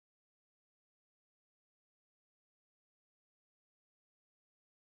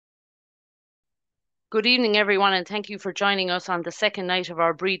Good evening, everyone, and thank you for joining us on the second night of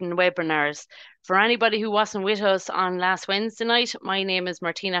our breeding webinars. For anybody who wasn't with us on last Wednesday night, my name is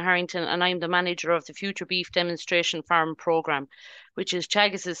Martina Harrington, and I'm the manager of the FutureBeef Demonstration Farm Programme, which is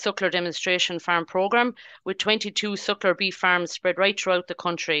Teagasc's suckler demonstration farm programme with 22 suckler beef farms spread right throughout the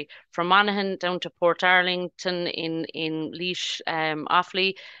country, from Monaghan down to Portarlington in Laois,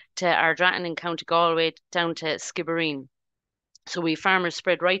 Offaly, to Ardratton in County Galway, down to Skibbereen. So we farmers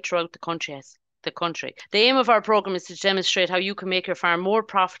spread right throughout the country. The aim of our program is to demonstrate how you can make your farm more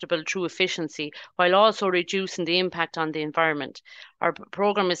profitable through efficiency while also reducing the impact on the environment. Our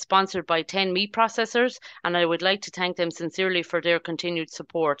program is sponsored by 10 meat processors, and I would like to thank them sincerely for their continued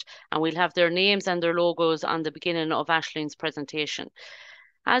support. And we'll have their names and their logos on the beginning of Aisling's presentation.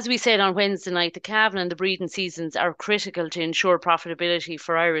 As we said on Wednesday night, the calving and the breeding seasons are critical to ensure profitability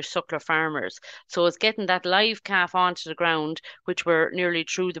for Irish suckler farmers. So it's getting that live calf onto the ground, which we're nearly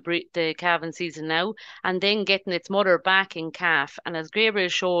through the calving season now, and then getting its mother back in calf. And as Gabriel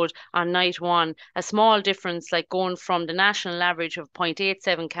showed on night one, a small difference like going from the national average of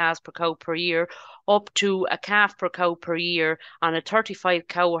 0.87 calves per cow per year up to a calf per cow per year on a 35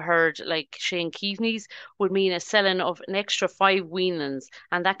 cow herd like Shane Keaveney's would mean a selling of an extra 5 weanlings,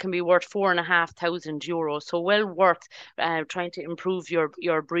 and that can be worth €4,500. So well worth trying to improve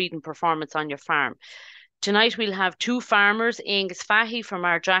your breeding performance on your farm. Tonight we'll have two farmers, Aonghusa Fahy from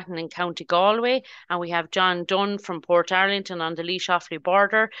Ardratton in County Galway, and we have John Dunne from Portarlington on the Laois Offaly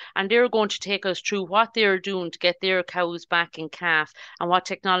border, and they're going to take us through what they're doing to get their cows back in calf and what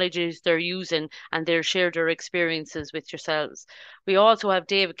technologies they're using, and they'll share their experiences with yourselves. We also have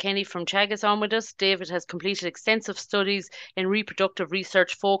David Kenny from Teagasc on with us. David has completed extensive studies in reproductive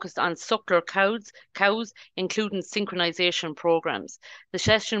research focused on suckler cows, including synchronization programs. The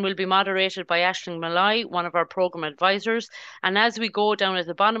session will be moderated by Aisling Molloy, one of our program advisors. And as we go down at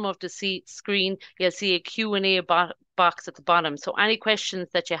the bottom of the screen, you'll see a Q&A box at the bottom. So any questions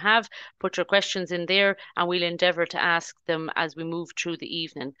that you have, put your questions in there and we'll endeavour to ask them as we move through the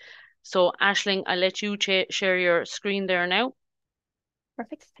evening. So Aisling, I'll let you share your screen there now.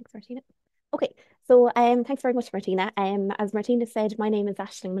 Perfect. Thanks, Martina. Okay, so thanks very much, Martina. As Martina said, my name is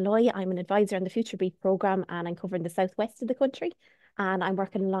Aisling Molloy. I'm an advisor on the FutureBeef programme and I'm covering the southwest of the country. And I'm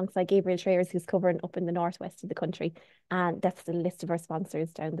working alongside Gabriel Trayers, who's covering up in the northwest of the country. And that's the list of our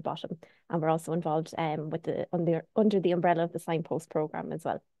sponsors down the bottom. And we're also involved under the umbrella of the Signpost programme as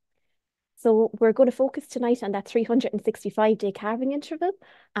well. So we're going to focus tonight on that 365-day calving interval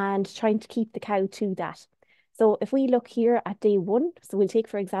and trying to keep the cow to that. So if we look here at day one, so we'll take,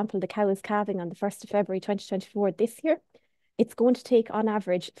 for example, the cow is calving on the 1st of February 2024 this year. It's going to take on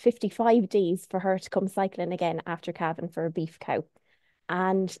average 55 days for her to come cycling again after calving for a beef cow.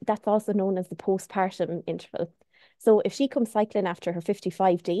 And that's also known as the postpartum interval. So if she comes cycling after her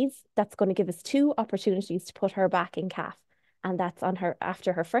 55 days, that's going to give us two opportunities to put her back in calf. And that's on her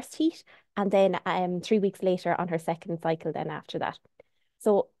after her first heat, and then 3 weeks later on her second cycle then after that.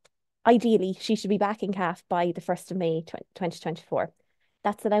 So ideally, she should be back in calf by the 1st of May 2024.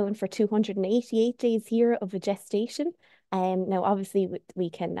 That's allowing for 288 days here of a gestation. Now, obviously, we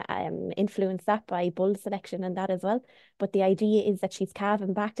can influence that by bull selection and that as well. But the idea is that she's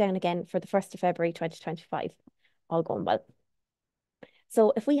calving back down again for the 1st of February 2025, all going well.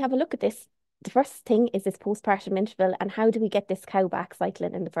 So if we have a look at this, the first thing is this postpartum interval and how do we get this cow back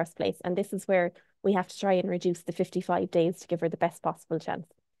cycling in the first place? And this is where we have to try and reduce the 55 days to give her the best possible chance.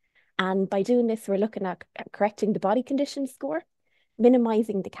 And by doing this, we're looking at correcting the body condition score,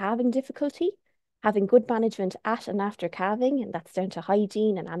 minimizing the calving difficulty, having good management at and after calving, and that's down to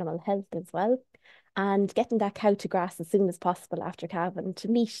hygiene and animal health as well, and getting that cow to grass as soon as possible after calving to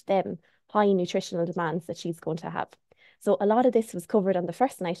meet them high nutritional demands that she's going to have. So a lot of this was covered on the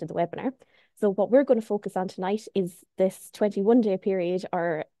first night of the webinar. So what we're going to focus on tonight is this 21-day period,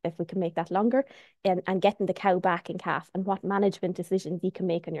 or if we can make that longer, and getting the cow back in calf and what management decisions you can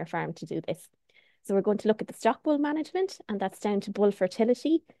make on your farm to do this. So we're going to look at the stock bull management, and that's down to bull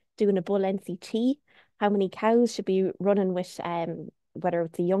fertility, doing a bull NCT, how many cows should be running with whether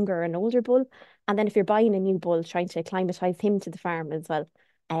it's a younger or an older bull. And then if you're buying a new bull, trying to acclimatise him to the farm as well,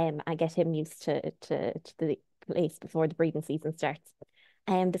 and get him used to the place before the breeding season starts.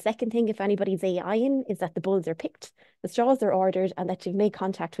 The second thing, if anybody's AIing, is that the bulls are picked, the straws are ordered, and that you've made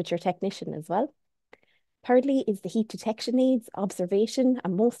contact with your technician as well. Thirdly is the heat detection aids, observation,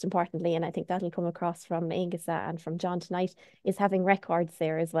 and most importantly, and I think that'll come across from Aonghusa and from John tonight, is having records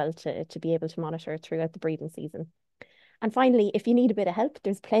there as well to be able to monitor throughout the breeding season. And finally, if you need a bit of help,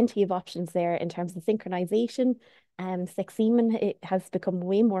 there's plenty of options there in terms of synchronization. Sex semen, it has become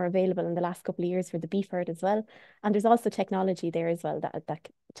way more available in the last couple of years for the beef herd as well. And there's also technology there as well, that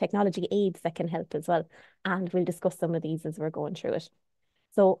technology aids that can help as well. And we'll discuss some of these as we're going through it.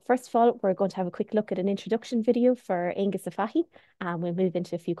 So first of all, we're going to have a quick look at an introduction video for Aonghusa Fahy, and we'll move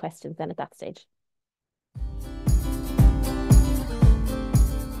into a few questions then at that stage.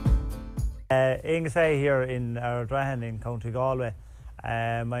 Aonghusa Fahy here in Ardrahan in County Galway.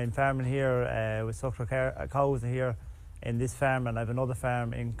 I'm farming here with suckler cows here in this farm, and I have another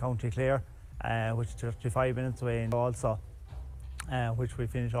farm in County Clare, which is 35 minutes away also, which we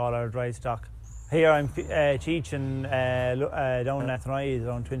finish all our dry stock. Here I'm teaching down in Athenry,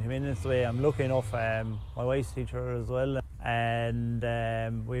 around 20 minutes away. I'm lucky enough, my wife's teacher as well, and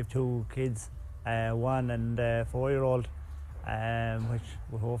we have two kids, 1 and 4-year-old, which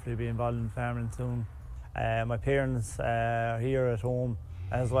will hopefully be involved in farming soon. My parents are here at home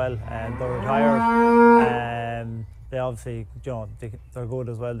as well, and they're retired. They obviously, they're good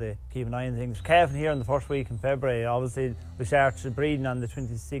as well. They keep an eye on things. Calving here in the first week in February. Obviously, we started breeding on the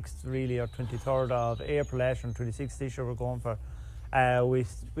 26th, really, or 23rd of April last year, and 26th this year we're going for.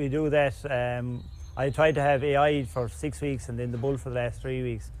 We do that. I tried to have AI for 6 weeks and then the bull for the last 3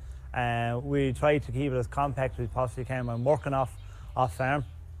 weeks. We try to keep it as compact as we possibly can. I'm working off farm,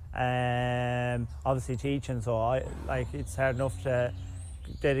 obviously teaching, so it's hard enough to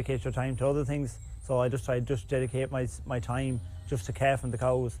dedicate your time to other things. So I just try to dedicate my time just to calving the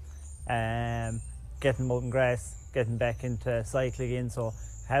cows, getting them out in grass, getting back into cycle again. So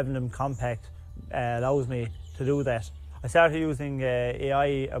having them compact allows me to do that. I started using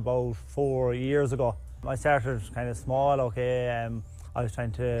AI about 4 years ago. I started kind of small, okay. I was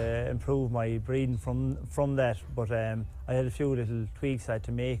trying to improve my breeding from that, but I had a few little tweaks I had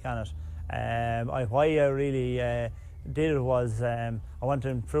to make on it. Why I really did it was I wanted to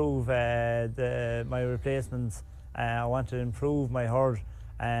improve my replacements. I wanted to improve my herd,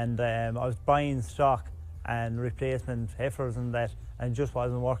 and I was buying stock and replacement heifers and that, and it just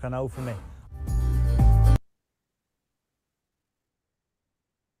wasn't working out for me.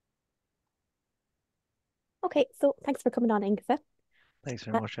 Okay, so thanks for coming on, Aonghusa. Thanks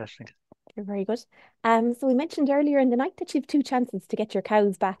very much, Aisling. You're very good. So we mentioned earlier in the night that you've 2 chances to get your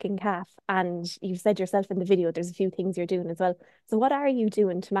cows back in calf, and you've said yourself in the video there's a few things you're doing as well. So what are you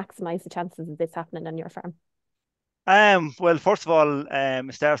doing to maximise the chances of this happening on your farm? Well, first of all,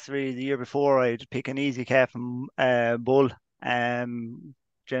 it starts really the year before. I'd pick an easy calf and bull.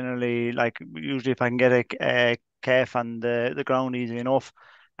 Generally, like usually, if I can get a calf on the ground easy enough,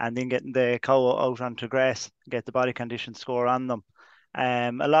 and then getting the cow out onto grass, get the body condition score on them.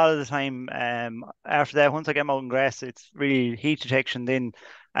 A lot of the time, after that, once I get them out in grass, it's really heat detection. Then,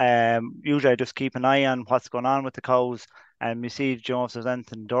 usually I just keep an eye on what's going on with the cows, and you see if there's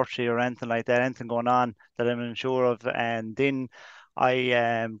anything dirty or anything like that, anything going on that I'm unsure of, and then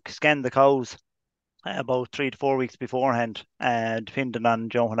I scan the cows about 3 to 4 weeks beforehand, depending on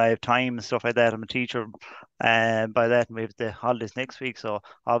when I have time and stuff like that. I'm a teacher, and by that, and we have the holidays next week, so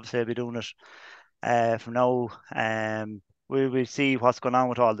obviously I'll be doing it from now. We will see what's going on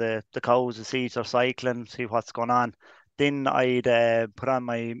with all the cows, the seeds are cycling, see what's going on. Then I'd put on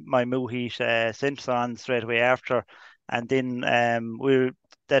my moo heat sensor on straight away after, and then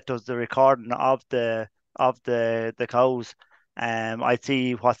that does the recording of the cows. I'd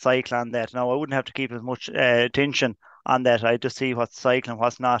see what's cycling on that. Now I wouldn't have to keep as much attention on that. I just see what's cycling,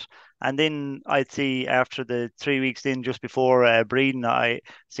 what's not, and then I'd see after the 3 weeks in, just before breeding, I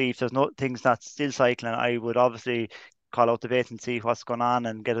see if there's no things not still cycling. I would obviously call out the vet and see what's going on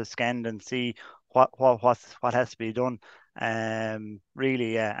and get it scanned and see what has to be done.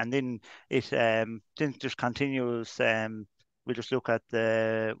 Really, yeah. And then it then just continues. We just look at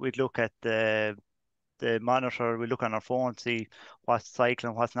the monitor. We look on our phone, see what's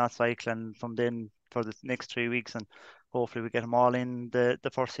cycling, what's not cycling from then for the next 3 weeks, and hopefully we get them all in the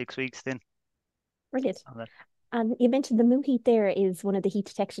first 6 weeks then. Brilliant. And you mentioned the moo heat there is one of the heat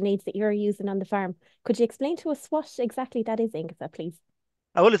detection aids that you're using on the farm. Could you explain to us what exactly that is, Aonghusa, please?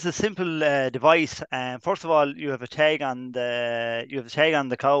 Well, it's a simple device. First of all, you have a tag on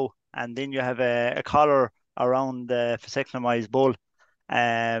the cow, and then you have a collar around the vasectomized bull.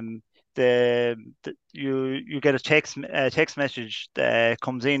 Um, you get a text message that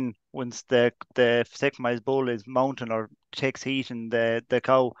comes in once the vasectomized bull is mounting or takes heat in the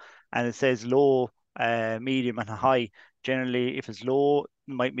cow, and it says low, medium, and high. Generally, if it's low,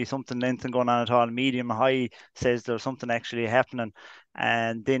 might be anything going on at all. Medium or high says there's something actually happening,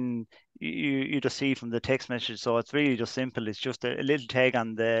 and then you just see from the text message. So it's really just simple. It's just a little tag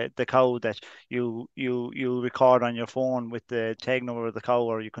on the cow that you record on your phone with the tag number of the cow,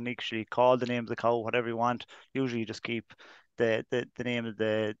 or you can actually call the name of the cow, whatever you want. Usually you just keep the name of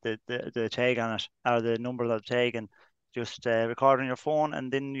the tag on it, or the number of the tag, and just record on your phone,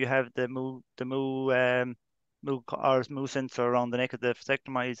 and then you have the moo sensor around the neck of the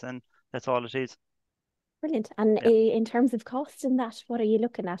vasectomies, and that's all it is. Brilliant. And Yeah. in terms of cost and that, what are you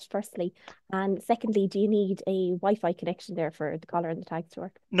looking at, firstly? And secondly, do you need a Wi-Fi connection there for the collar and the tags to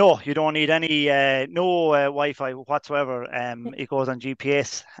work? No, you don't need any no Wi-Fi whatsoever. Yeah. It goes on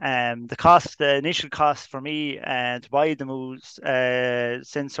GPS. The initial cost for me to buy the Moo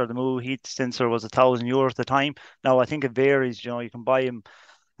sensor, the Moo heat sensor, was €1,000 at the time. Now I think it varies. You can buy them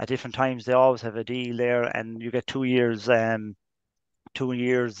at different times. They always have a deal there, and you get 2 years 2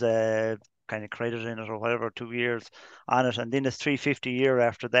 years kind of credit in it, or whatever, 2 years on it, and then it's 350 a year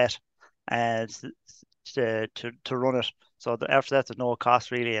after that, and to run it. So after that, there's no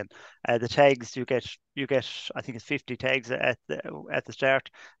cost really, and the tags you get I think it's 50 tags at the start,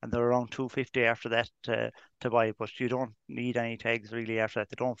 and they're around 250 after that to buy. But you don't need any tags really after that.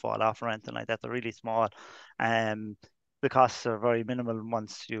 They don't fall off or anything like that. They're really small. The costs are very minimal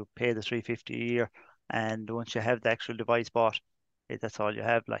once you pay the 350 a year, and once you have the actual device bought, that's all you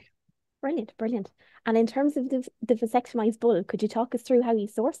have. Like, Brilliant, brilliant. And in terms of the vasectomized bull, could you talk us through how you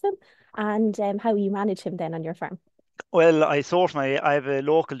source them and how you manage him then on your farm? well, I have a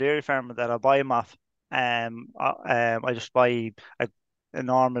local dairy farmer that I buy them off. I just buy a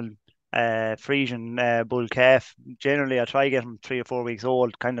normal Frisian bull calf. Generally, I try to get them 3 or 4 weeks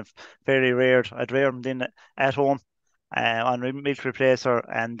old. Kind of very rare. I'd rear them then at home on milk replacer,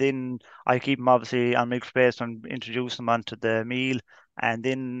 and then I keep them obviously on milk replacer and introduce them onto the meal. And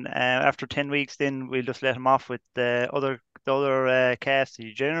then after 10 weeks, then we'll just let him off with the other calves.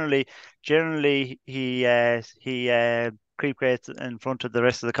 Generally he creep grates in front of the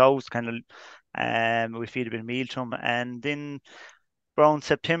rest of the cows. Kind of, we feed a bit of meal to him, and then around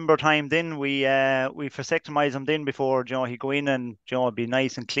September time, then we vasectomize him. Then before he go in, and it'd be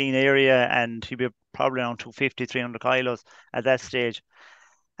nice and clean area, and he'd be probably around 250, 300 kilos at that stage.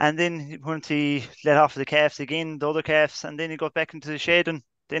 And then once he let off the calves again, the other calves, and then he goes back into the shed, and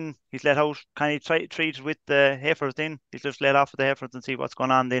then he's let out, kind of treated with the heifers. Then he's just let off with the heifers and see what's going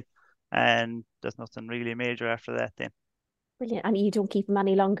on then. And there's nothing really major after that then. Brilliant. And you don't keep them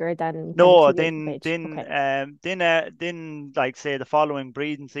any longer than kind of No, 2 years of age. Okay. then like say the following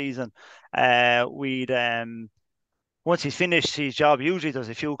breeding season, we'd once he's finished his job, usually there's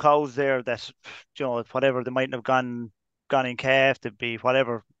a few cows there that, whatever, they mightn't have gone in calf, to be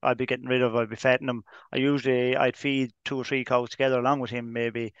whatever I'd be getting rid of, I'd be fattening them. I'd feed 2 or 3 cows together along with him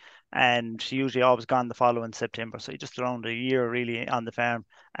maybe, and he usually always gone the following September. So he just around a year really on the farm,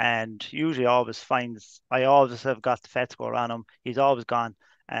 and usually I always have got the fat score on him. He's always gone,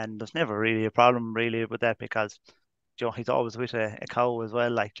 and there's never really a problem really with that, because he's always with a cow as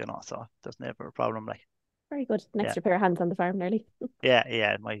well, like, so there's never a problem, like. Very good. An Yeah. extra pair of hands on the farm nearly.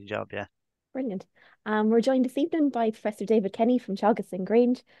 Yeah, my job, yeah. Brilliant. We're joined this evening by Professor David Kenny from Teagasc and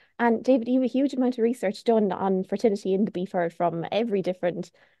Grange. And David, you have a huge amount of research done on fertility in the beef herd from every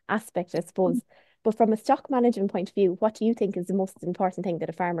different aspect, I suppose. But from a stock management point of view, what do you think is the most important thing that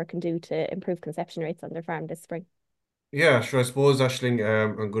a farmer can do to improve conception rates on their farm this spring? Yeah, sure. I suppose, Aisling,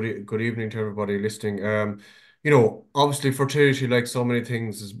 and good evening to everybody listening. Obviously fertility, like so many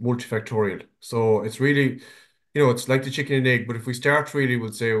things, is multifactorial. So it's really, it's like the chicken and egg. But if we start really,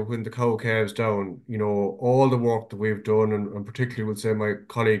 we'll say when the cow calves down, all the work that we've done, and particularly, we'll say my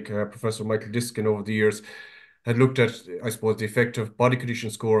colleague, Professor Michael Diskin, over the years, had looked at, I suppose, the effect of body condition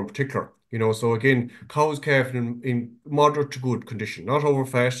score in particular. So again, cows calving in moderate to good condition, not over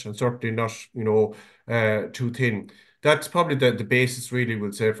fat, and certainly not, too thin. That's probably the basis, really,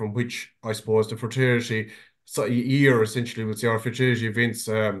 we'll say, from which, I suppose, the fertility year, essentially, we'll say, our fertility events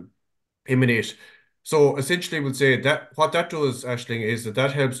emanate. So essentially, we'll say that what that does, Aisling, is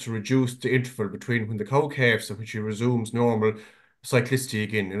that helps to reduce the interval between when the cow calves and when she resumes normal cyclicity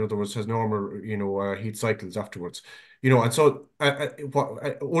again. In other words, has normal, heat cycles afterwards. And so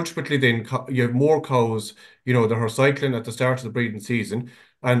ultimately, then you have more cows, that are cycling at the start of the breeding season,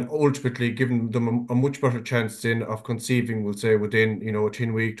 and ultimately giving them a much better chance then of conceiving, we'll say, within, a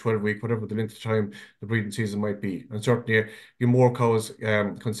 10-week, 12-week, whatever the length of time the breeding season might be. And certainly you more cows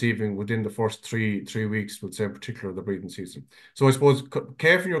conceiving within the first three weeks, we'll say, in particular, of the breeding season. So I suppose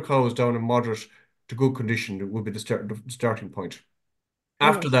calving your cows down in moderate to good condition would be the starting point.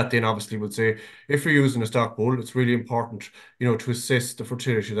 After that, then obviously we'll say, if you're using a stock bull, it's really important, to assess the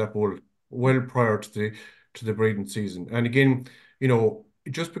fertility of that bull well prior to the breeding season. And again,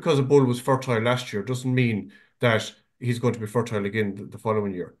 just because a bull was fertile last year doesn't mean that he's going to be fertile again the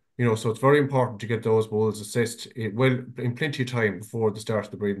following year. So it's very important to get those bulls assessed in plenty of time before the start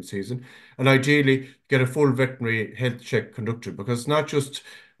of the breeding season, and ideally get a full veterinary health check conducted, because it's not just,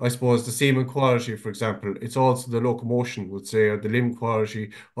 I suppose, the semen quality, for example, it's also the locomotion, would say, or the limb quality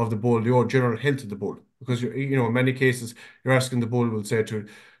of the bull, the general health of the bull. Because in many cases, you're asking the bull, will say, to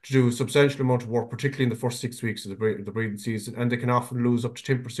do a substantial amount of work, particularly in the first 6 weeks of the breeding season, and they can often lose up to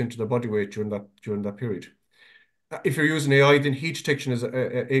 10% of their body weight during that period. If you're using AI, then heat detection, as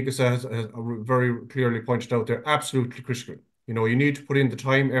Aonghusa has very clearly pointed out, they're absolutely critical. You need to put in the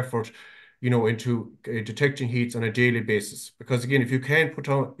time, effort, into detecting heats on a daily basis. Because again, if you can't put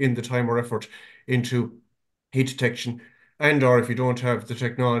in the time or effort into heat detection, or if you don't have the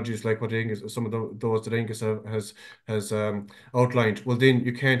technologies like what some of those that Aonghusa has outlined, well, then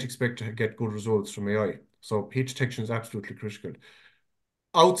you can't expect to get good results from AI. So heat detection is absolutely critical.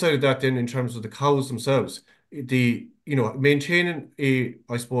 Outside of that, then, in terms of the cows themselves, maintaining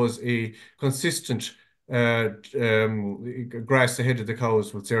I suppose, a consistent grass ahead of the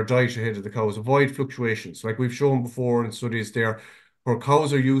cows, would say, or diet ahead of the cows, avoid fluctuations. Like we've shown before in studies there, where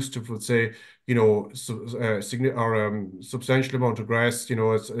cows are used to, would say, substantial amount of grass,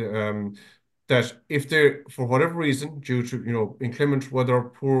 that if they're, for whatever reason, due to, inclement weather,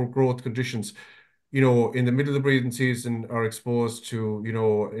 poor growth conditions, in the middle of the breeding season, are exposed to,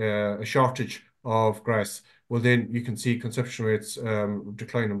 a shortage of grass, well, then you can see conception rates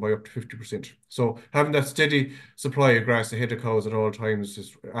declining by up to 50%. So having that steady supply of grass ahead of cows at all times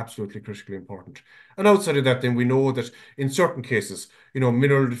is absolutely critically important. And outside of that, then, we know that in certain cases,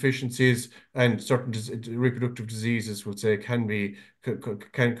 mineral deficiencies and certain reproductive diseases, would say, can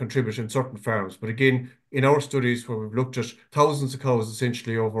contribute in certain farms. But again, in our studies, where we've looked at thousands of cows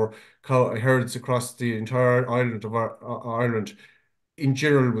essentially over cow herds across the entire island of Ireland, in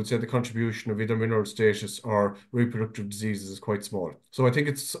general, would say the contribution of either mineral status or reproductive diseases is quite small. So I think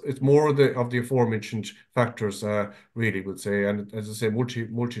it's more of the aforementioned factors, really, would say, and as I say,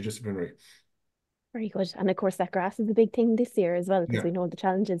 multidisciplinary. Very good. And of course, that grass is a big thing this year as well, because Yeah. we know the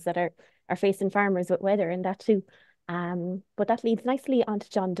challenges that are facing farmers with weather and that too. But that leads nicely on to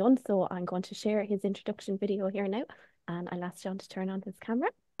John Dunne. So I'm going to share his introduction video here now, and I'll ask John to turn on his camera.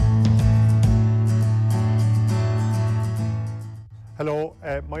 Hello,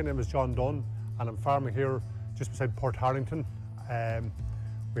 my name is John Dunne, and I'm farming here just beside Port Harrington.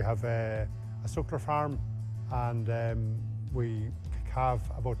 We have a suckler farm, and we calve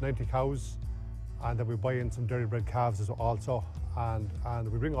about 90 cows, and then we buy in some dairy bred calves also, and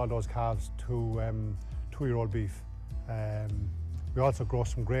we bring all those calves to 2-year-old beef. We also grow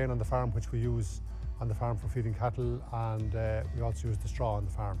some grain on the farm, which we use on the farm for feeding cattle, and we also use the straw on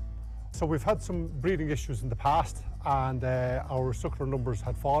the farm. So we've had some breeding issues in the past, and our suckler numbers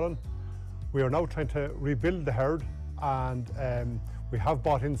had fallen. We are now trying to rebuild the herd, and we have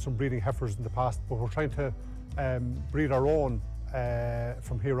bought in some breeding heifers in the past, but we're trying to breed our own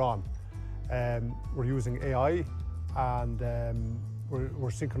from here on. We're using AI, and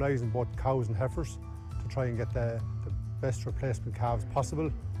we're synchronizing both cows and heifers to try and get the best replacement calves possible.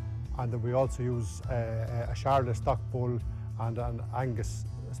 And then we also use a Charolais stock bull and an Angus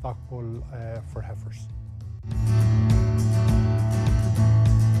stock bull for heifers.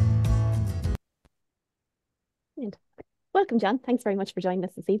 Welcome, John. Thanks very much for joining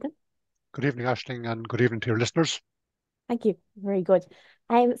us this evening. Good evening, Aisling, and good evening to your listeners. Thank you. Very good.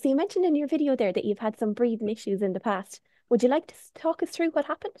 So you mentioned in your video there that you've had some breeding issues in the past. Would you like to talk us through what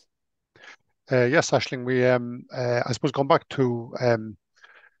happened? Yes, Aisling, we I suppose going back to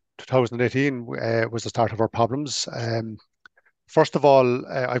 2018 was the start of our problems. First of all,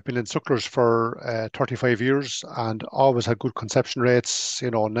 I've been in sucklers for 35 years and always had good conception rates,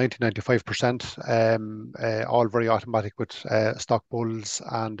 90-95%, all very automatic with stock bulls,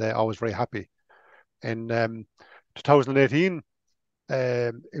 and always very happy. In 2018,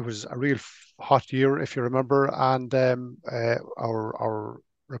 it was a real hot year, if you remember, and our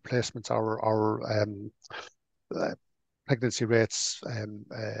replacements, our pregnancy rates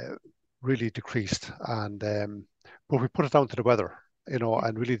really decreased, and but we put it down to the weather,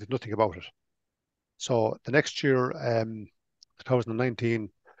 and really did nothing about it. So the next year, 2019,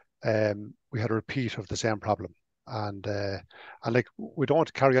 we had a repeat of the same problem, and like, we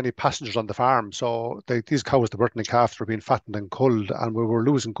don't carry any passengers on the farm, so these cows, the Burton and calves, were being fattened and culled, and we were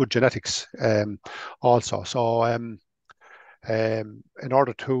losing good genetics also. So in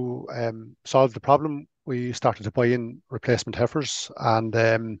order to solve the problem, we started to buy in replacement heifers, and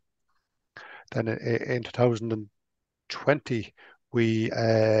then in 2020 We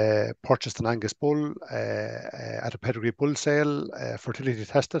purchased an Angus bull at a pedigree bull sale, fertility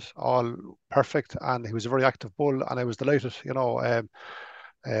tested, all perfect, and he was a very active bull, and I was delighted, you know.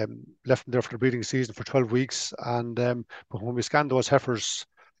 Left him there for the breeding season for 12 weeks, and but when we scanned those heifers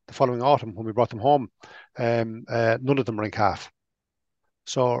the following autumn, when we brought them home, none of them were in calf.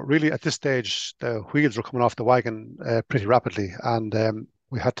 So really, at this stage, the wheels were coming off the wagon pretty rapidly, and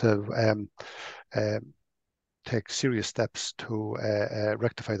we had to take serious steps to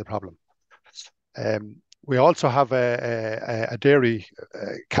rectify the problem. We also have a dairy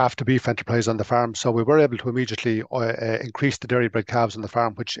calf to beef enterprise on the farm, so we were able to immediately increase the dairy bred calves on the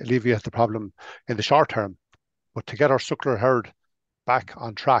farm, which alleviated the problem in the short term. But to get our suckler herd back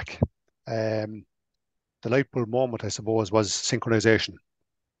on track, the light bulb moment, I suppose, was synchronization.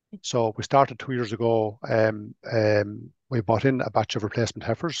 So we started 2 years ago. We bought in a batch of replacement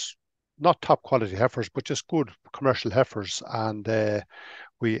heifers, not top quality heifers, but just good commercial heifers, and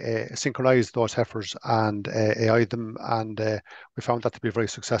we synchronized those heifers and AI'd them, and we found that to be very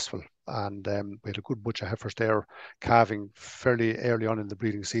successful. And we had a good bunch of heifers there calving fairly early on in the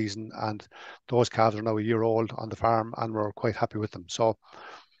breeding season, and those calves are now a year old on the farm, and we're quite happy with them. So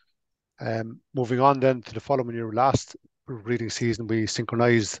moving on then to the following year, last breeding season, we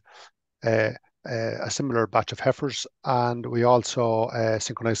synchronized a similar batch of heifers, and we also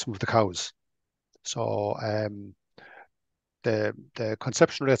synchronized some of the cows. So the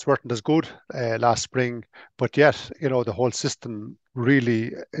conception rates weren't as good last spring, but yet, you know, the whole system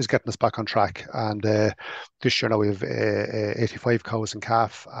really is getting us back on track. And this year now we have 85 cows in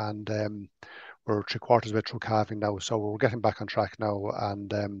calf, and we're 3/4 way through calving now, so we're getting back on track now. And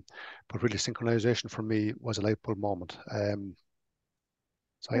but really, synchronization for me was a light bulb moment.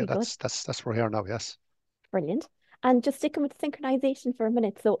 So yeah, that's where we are now. Yes. Brilliant. And just sticking with synchronization for a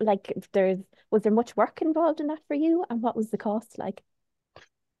minute, so like, was there much work involved in that for you, and what was the cost like?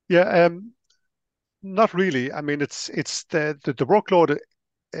 Yeah, not really. I mean, it's the workload.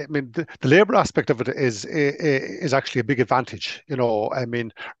 I mean, the labor aspect of it is actually a big advantage. You know, I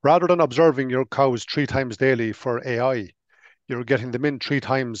mean, rather than observing your cows 3 times daily for AI, you're getting them in 3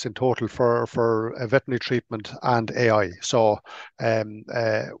 times in total for a veterinary treatment and AI. So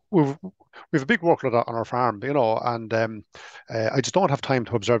we've a big workload on our farm, you know, and I just don't have time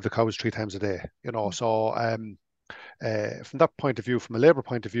to observe the cows 3 times a day, you know. So from that point of view, from a labour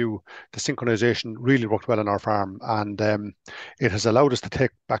point of view, the synchronization really worked well on our farm, and it has allowed us to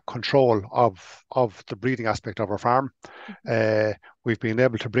take back control of the breeding aspect of our farm. We've been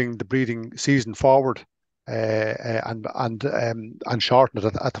able to bring the breeding season forward and shorten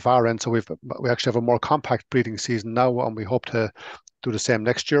it at the far end. So we actually have a more compact breeding season now, and we hope to do the same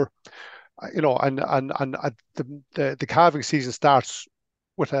next year. You know, and the calving season starts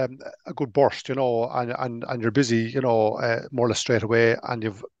with a good burst, you know, and you're busy, you know, more or less straight away, and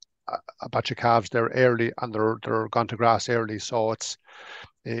you've a batch of calves there early, and they're gone to grass early, so it's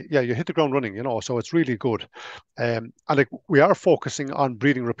yeah, you hit the ground running, you know, so it's really good. And like, we are focusing on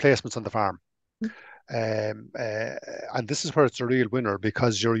breeding replacements on the farm. And this is where it's a real winner,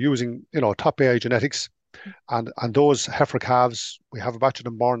 because you're using, you know, top AI genetics, and those heifer calves, we have a batch of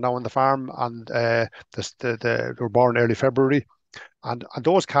them born now on the farm, and they were born early February, and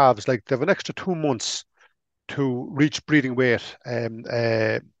those calves, like, they have an extra 2 months to reach breeding weight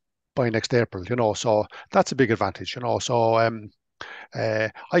by next April, you know, so that's a big advantage, you know. So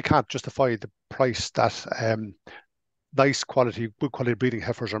I can't justify the price that nice quality, good quality breeding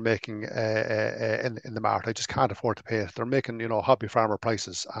heifers are making in the market. I just can't afford to pay it. They're making, you know, hobby farmer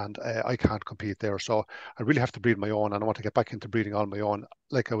prices, and I can't compete there. So I really have to breed my own, and I want to get back into breeding on my own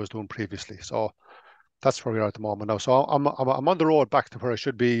like I was doing previously. So that's where we are at the moment now. So I'm on the road back to where I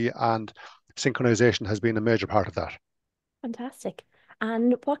should be, and synchronization has been a major part of that. Fantastic.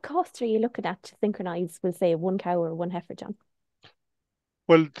 And what costs are you looking at to synchronize, we'll say, 1 cow or 1 heifer, John?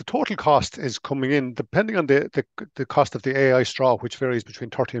 Well, the total cost is coming in, depending on the cost of the AI straw, which varies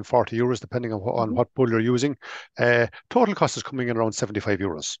between 30 and 40 euros, depending on what bull you're using. Total cost is coming in around 75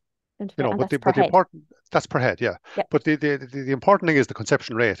 euros. You know, and but that's per head. That's per head, yeah. Yep. But the important thing is the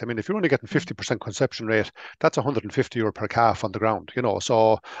conception rate. I mean, if you're only getting 50% conception rate, that's 150 euro per calf on the ground, you know.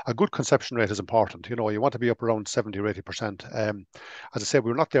 So a good conception rate is important. You know, you want to be up around 70 or 80%. As I said,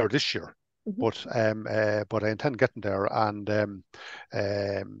 we're not there this year, but I intend getting there, and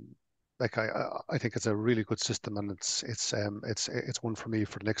like, I think it's a really good system, and it's one for me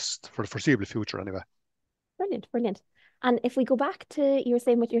for the foreseeable future anyway. Brilliant. And if we go back to, you were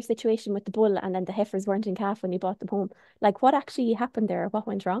saying, with your situation with the bull, and then the heifers weren't in calf when you bought them home, like, what actually happened there? What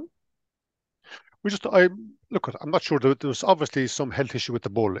went wrong? look. I'm not sure. There was obviously some health issue with the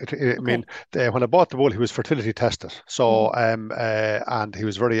bull. I Okay. mean, when I bought the bull, he was fertility tested. So, and he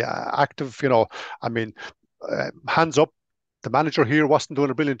was very active. You know, I mean, hands up. The manager here wasn't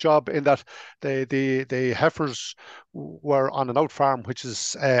doing a brilliant job in that the heifers were on an out farm, which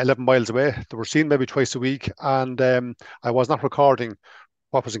is 11 miles away. They were seen maybe twice a week, and I was not recording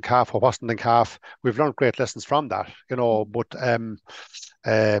what was in calf, what wasn't in calf. We've learned great lessons from that, you know, but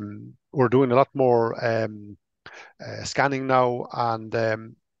we're doing a lot more scanning now,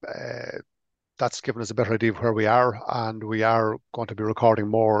 and that's given us a better idea of where we are, and we are going to be recording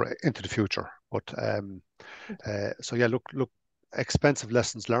more into the future. But so yeah, look, expensive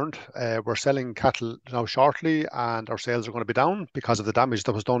lessons learned. We're selling cattle now shortly, and our sales are going to be down because of the damage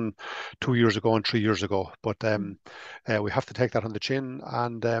that was done 2 years ago and 3 years ago. But we have to take that on the chin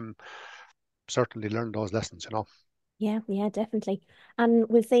and certainly learn those lessons, you know. Yeah, definitely. And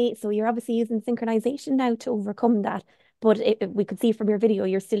we'll say, so you're obviously using synchronization now to overcome that, but we could see from your video,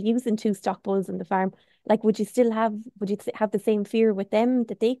 you're still using 2 stock bulls on the farm. Like, would you have the same fear with them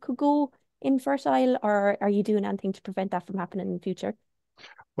that they could go infertile, or are you doing anything to prevent that from happening in the future?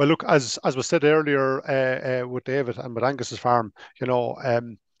 Well, look, as was said earlier with David and with Angus's farm, you know,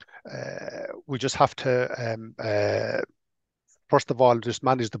 we just have to first of all, just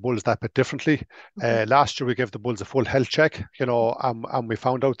manage the bulls that bit differently. Last year, we gave the bulls a full health check, you know, and we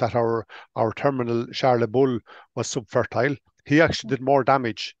found out that our terminal Charlotte bull was subfertile. He actually did more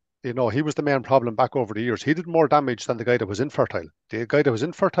damage. You know, he was the main problem back over the years. He did more damage than the guy that was infertile. The guy that was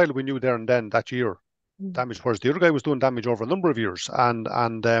infertile, we knew there and then that year damage, whereas the other guy was doing damage over a number of years. And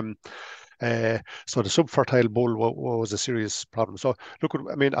so the subfertile bull was a serious problem. So look,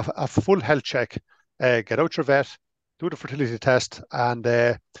 I mean, a full health check, get out your vet, do the fertility test, and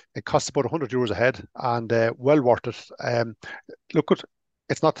it costs about €100 a head, and well worth it. Look,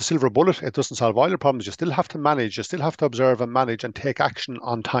 it's not the silver bullet. It doesn't solve all your problems. You still have to manage. You still have to observe and manage and take action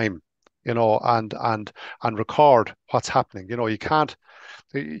on time, you know, and record what's happening. You know, you can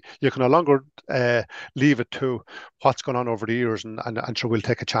no longer leave it to what's going on over the years and sure, we'll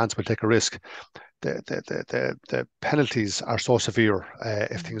take a chance, we'll take a risk. The penalties are so severe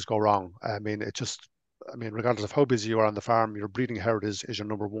if things go wrong. I mean, regardless of how busy you are on the farm, your breeding herd is your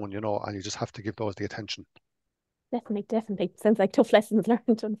number one, you know, and you just have to give those the attention. Definitely. Sounds like tough lessons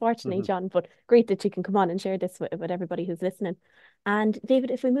learned, unfortunately, John, but great that you can come on and share this with everybody who's listening. And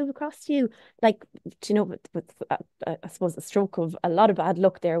David, if we move across to you, like, you know, with I suppose a stroke of a lot of bad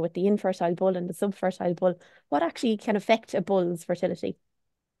luck there with the infertile bull and the subfertile bull, what actually can affect a bull's fertility?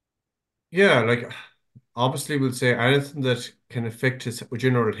 Yeah, like obviously we'll say anything that can affect his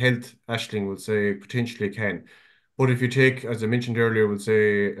general health, Aisling will say potentially can. But if you take, as I mentioned earlier, we'll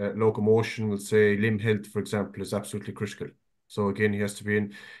say locomotion, we'll say limb health, for example, is absolutely critical. So again, he has to be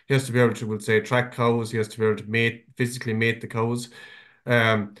able to, we'll say, track cows. He has to be able to physically mate the cows.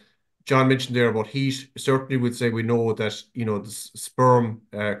 John mentioned there about heat. Certainly, would say we know that, you know, the sperm,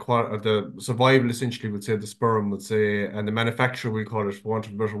 the survival essentially would say the sperm would say, and the manufacture, we call it, for want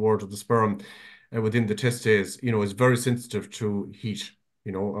of a better word, of the sperm within the testes, you know, is very sensitive to heat,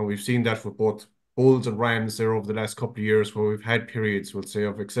 you know, and we've seen that with both bulls and rams there over the last couple of years where we've had periods, we'll say,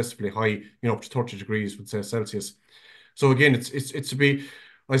 of excessively high, you know, up to 30 degrees, would say, Celsius. So again, it's to be,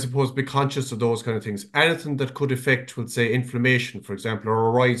 I suppose, be conscious of those kind of things. Anything that could affect, we'll say, inflammation, for example, or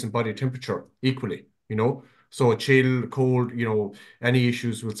a rise in body temperature equally, you know. So a chill, cold, you know, any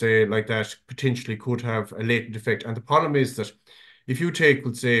issues, we'll say, like that potentially could have a latent effect. And the problem is that if you take,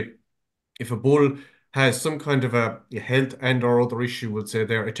 we'll say, if a bull has some kind of a health and or other issue, we'll say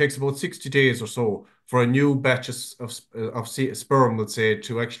there, it takes about 60 days or so for a new batch of sperm, we'll say,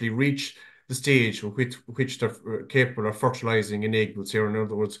 to actually reach the stage which they're capable of fertilizing an egg, we'll say, or in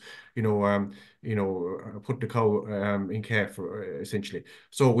other words, put the cow in calf, essentially.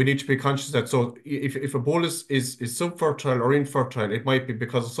 So we need to be conscious of that. So if a bull is subfertile or infertile, it might be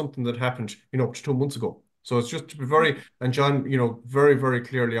because of something that happened, you know, up to 2 months ago. So it's just to be and John, you know, very, very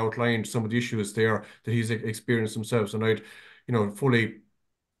clearly outlined some of the issues there that he's experienced himself. And I'd, you know, fully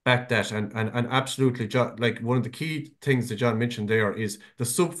back that. And absolutely, John, like one of the key things that John mentioned there is the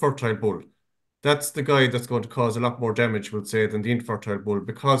subfertile bull. That's the guy that's going to cause a lot more damage, we'll say, than the infertile bull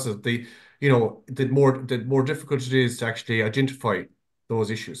because of the, you know, the more difficult it is to actually identify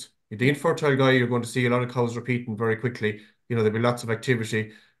those issues. The infertile guy, you're going to see a lot of cows repeating very quickly. You know, there'll be lots of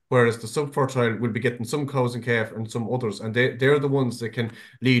activity. Whereas the subfertile will be getting some cows and calf and some others. And they're the ones that can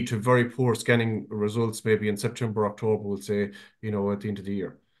lead to very poor scanning results, maybe in September, October, we'll say, you know, at the end of the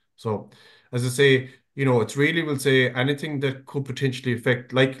year. So, as I say, it's really, we'll say, anything that could potentially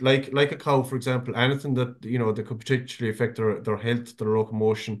affect, like a cow, for example, anything that, that could potentially affect their health, their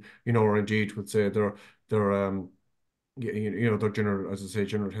locomotion, or indeed, would say their their general, as I say,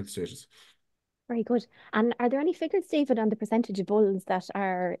 general health status. Very good. And are there any figures, David, on the percentage of bulls that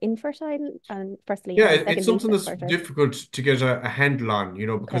are infertile, and firstly, Yeah, and it's secondly, something that's fertile? difficult to get a handle on,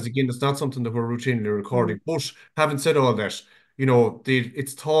 because Okay. again, it's not something that we're routinely recording. But having said all that,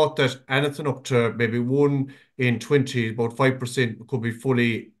 it's thought that anything up to maybe 1 in 20, about 5% could be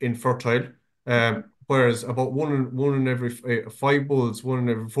fully infertile. Whereas about one in every 5 bulls, 1 in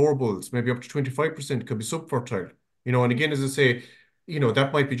every 4 bulls, maybe up to 25% could be subfertile. And again, as I say,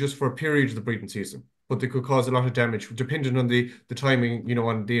 that might be just for a period of the breeding season, but they could cause a lot of damage depending on the timing,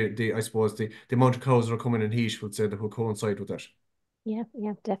 on the I suppose the amount of cows that are coming in heat, would say, that will coincide with that. Yeah,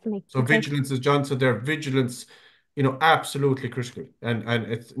 definitely. So vigilance, as John said there, vigilance, absolutely critical. And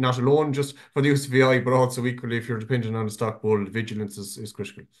it's not alone just for the use of AI, but also equally if you're dependent on a stock bull, vigilance is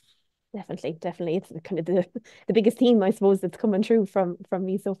critical. Definitely. It's kind of the biggest theme, I suppose, that's coming through from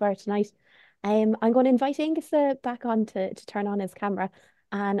me so far tonight. I'm going to invite Aonghusa back on to turn on his camera.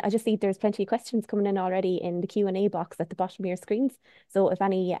 And I just see there's plenty of questions coming in already in the Q&A box at the bottom of your screens. So if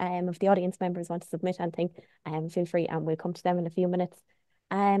any of the audience members want to submit anything, feel free, and we'll come to them in a few minutes.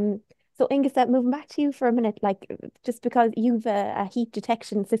 So Aonghusa, moving back to you for a minute, like, just because you've a heat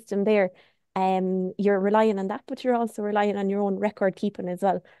detection system there, you're relying on that, but you're also relying on your own record keeping as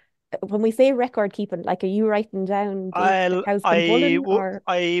well. When we say record keeping, like, are you writing down dates the cows been bulling, or?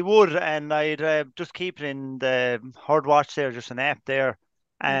 I would, and I'd just keep it in the herd watch there, just an app there.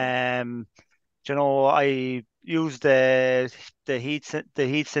 I use the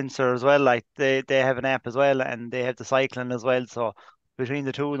heat sensor as well. Like they have an app as well, and they have the cycling as well. So between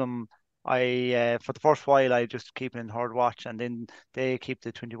the two of them, I for the first while I just keep it in herd watch, and then they keep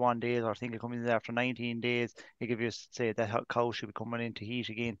the 21 days, or I think it comes in after 19 days. They give you, say, that cow should be coming into heat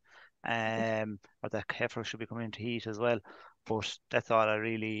again, or that heifer should be coming into heat as well. But that's all I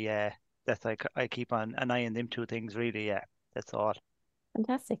really that's like I keep an eye on them two things really. Yeah, that's all.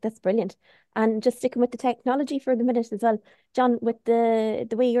 Fantastic, that's brilliant. And just sticking with the technology for the minute as well, John, with the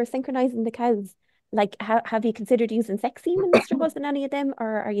way you're synchronizing the cows, like, have you considered using sex semen straws in any of them,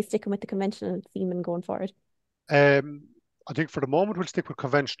 or are you sticking with the conventional semen going forward? I think for the moment we'll stick with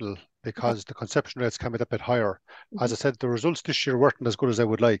conventional because the conception rates can be a bit higher. As I said, the results this year weren't as good as I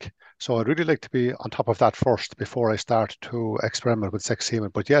would like. So I'd really like to be on top of that first before I start to experiment with sex semen.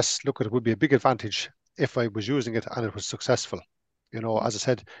 But yes, look, it would be a big advantage if I was using it and it was successful. As I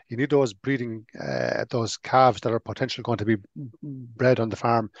said, you need those breeding, those calves that are potentially going to be bred on the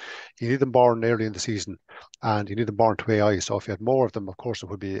farm. You need them born early in the season, and you need them born to AI. So if you had more of them, of course, it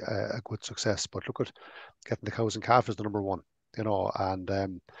would be a good success. But look at getting the cows and calf is the number one, and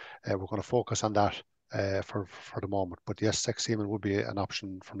we're going to focus on that for the moment. But yes, sex semen would be an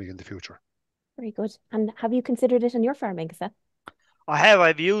option for me in the future. Very good. And have you considered it in your farm, Aonghusa? I have.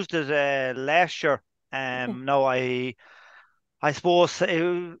 I've used it last year. No, I suppose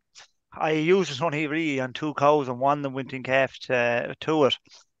I used it only really on 2 cows, and one of them went in calf to it.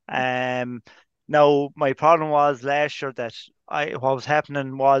 Now my problem was last year that what was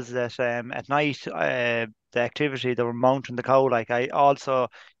happening was that at night the activity they were mounting the cow. Like, I also,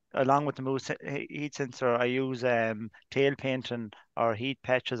 along with the moose heat sensor, I use tail painting or heat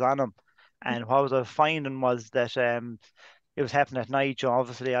patches on them. And what was I finding was that it was happening at night.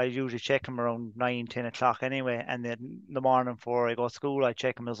 Obviously, I usually check them around 9, 10 o'clock anyway, and then in the morning before I go to school, I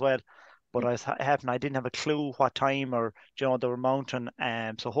check them as well. But I didn't have a clue what time, or they were mounting.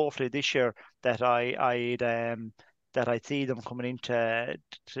 So hopefully this year that I'd see them coming into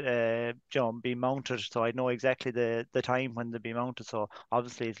be mounted, so I know exactly the time when they'll be mounted. So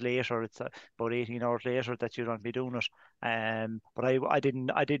obviously it's later. It's about 18 hours later that you don't be doing it. But I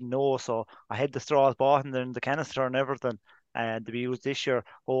didn't know, so I had the straws bought and then the canister and everything, and to be used this year,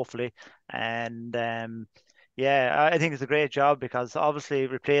 hopefully. And yeah, I think it's a great job, because obviously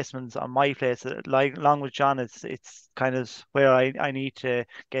replacements on my place, like along with John, it's kind of where I need to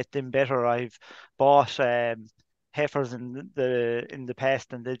get them better. I've bought heifers in the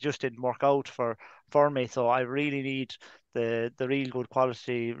past, and they just didn't work out for me. So I really need the real good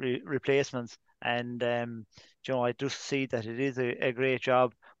quality replacements. And I just see that it is a great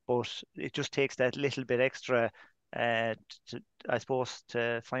job, but it just takes that little bit extra I suppose,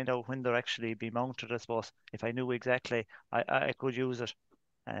 to find out when they're actually be mounted. I suppose if I knew exactly, I could use it.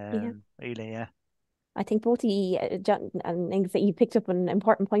 Yeah. Really, yeah. I think both John and things that you picked up on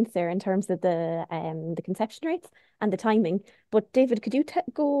important points there in terms of the conception rates and the timing. But David, could you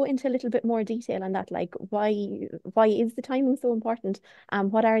go into a little bit more detail on that? Like why is the timing so important?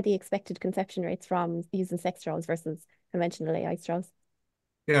 And what are the expected conception rates from using sex straws versus conventional AI straws?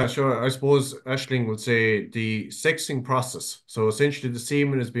 Yeah, sure. I suppose Aisling would say the sexing process. So essentially, the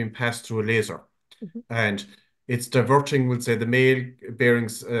semen is being passed through a laser, Mhm. and it's diverting, we'll say, the male bearing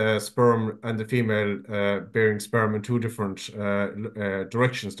sperm and the female bearing sperm in two different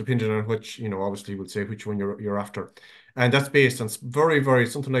directions, depending on which, obviously, we'll say which one you're after. And that's based on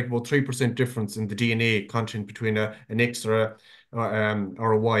something like about 3% difference in the DNA content between an X or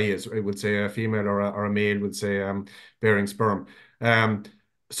a Y, as I would say, a female or a male would say bearing sperm. Um,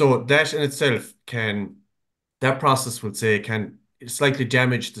 so that in itself that process would say can slightly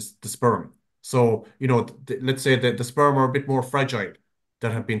damage the sperm. So, let's say that the sperm are a bit more fragile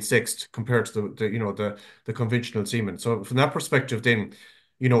that have been sexed compared to the conventional semen. So from that perspective, then,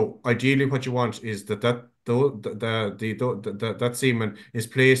 ideally what you want is that semen is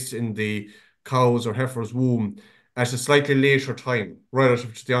placed in the cow's or heifer's womb at a slightly later time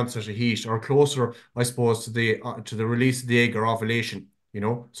relative to the onset of heat, or closer, I suppose, to the release of the egg or ovulation.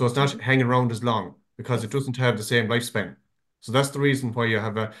 So it's not Mhm. hanging around as long because it Yes. doesn't have the same lifespan. So that's the reason why you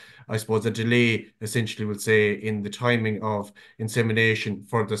have I suppose, a delay, essentially, we'll say, in the timing of insemination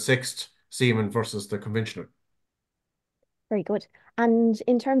for the sexed semen versus the conventional. Very good. And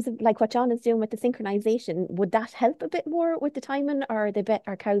in terms of like what John is doing with the synchronization, would that help a bit more with the timing, or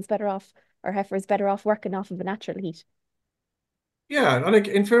are cows better off, or heifers better off working off of a natural heat? Yeah, and like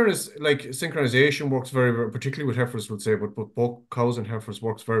in fairness, like synchronization works very particularly with heifers, would say, but both cows and heifers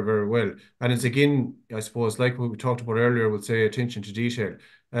works very well. And it's again, I suppose, like what we talked about earlier, would say attention to detail.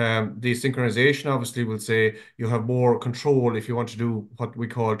 The synchronization obviously will say you have more control if you want to do what we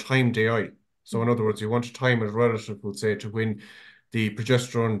call timed AI. So in Mhm. other words, you want to time it relative, would say, to when the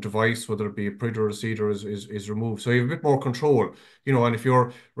progesterone device, whether it be a predator or seeder, is removed. So you have a bit more control, and if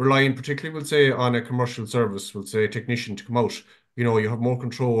you're relying particularly, we'll say, on a commercial service, we'll say a technician to come out, you have more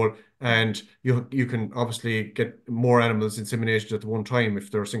control, and you can obviously get more animals inseminated at the one time if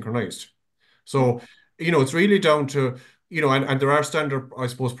they're synchronized. Yeah. So, it's really down to, and there are standard, I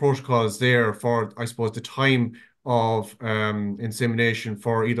suppose, protocols there for, I suppose, the time of insemination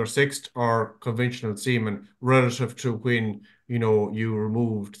for either sexed or conventional semen relative to when, you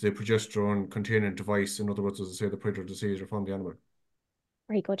removed the progesterone containing device. In other words, as I say, the predator disease from the animal.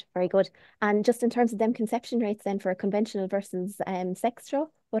 Very good, very good. And just in terms of them conception rates then for a conventional versus sex straw,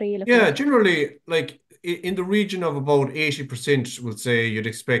 what are you looking Yeah, at? generally, like in the region of about 80%, would say you'd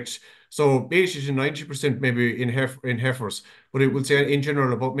expect. So 80 to 90% maybe in heifers, but it Mm. would say in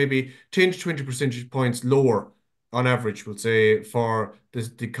general about maybe 10 to 20 percentage points lower on average, would say, for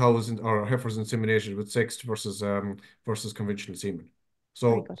the cows or heifers inseminated with sexed versus conventional semen.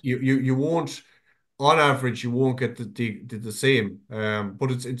 Very So good. you won't, on average, you won't get the same,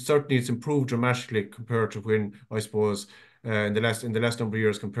 but it's certainly it's improved dramatically compared to when, I suppose, in the last number of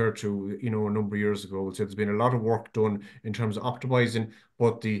years compared to, a number of years ago. So there's been a lot of work done in terms of optimizing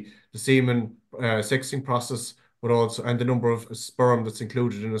both the semen sexing process, but also, and the number of sperm that's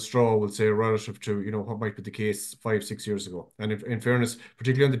included in a straw, will say, relative to, what might be the case 5, 6 years ago. And in fairness,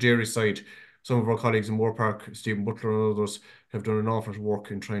 particularly on the dairy side, some of our colleagues in Moore Park, Stephen Butler and others, have done an awful lot of work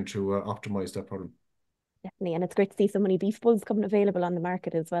in trying to optimize that problem. Definitely. And it's great to see so many beef bulls coming available on the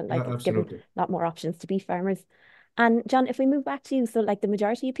market as well. Yeah, Like it's given absolutely. a lot more options to beef farmers. And John, if we move back to you, so like the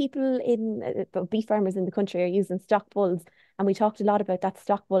majority of people in beef farmers in the country are using stock bulls, and we talked a lot about that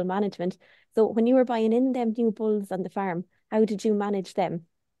stock bull management. So when you were buying in them new bulls on the farm, how did you manage them?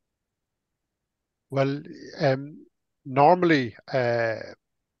 Well, normally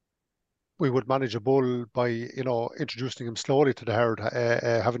we would manage a bull by, introducing him slowly to the herd,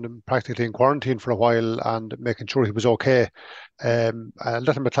 having him practically in quarantine for a while and making sure he was okay, and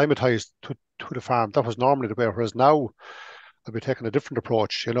let him acclimatise to the farm. That was normally the way. Whereas now, I'll be taking a different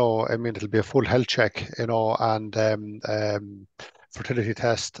approach. I mean, it'll be a full health check, and fertility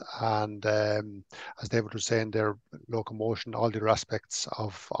test, and as David was saying, their locomotion, all the other aspects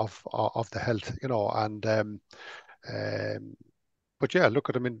of the health, and um, but yeah, look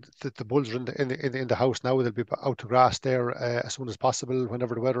at, I mean, the bulls are in the house now. They'll be out to grass there as soon as possible,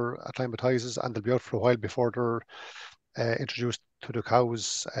 whenever the weather acclimatizes, and they'll be out for a while before they're introduced to the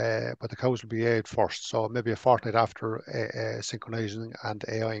cows. But the cows will be AI'd first, so maybe a fortnight after synchronizing and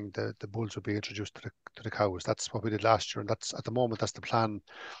AIing, the bulls will be introduced to the cows. That's what we did last year, and that's at the moment that's the plan.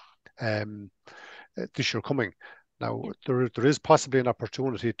 Um, this year coming. Now, Yeah. there is possibly an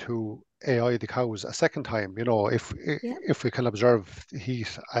opportunity to AI the cows a second time, Yeah. if we can observe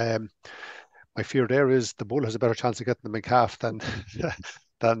heat. my fear there is the bull has a better chance of getting them in calf than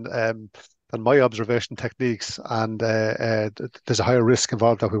than my observation techniques, and there's a higher risk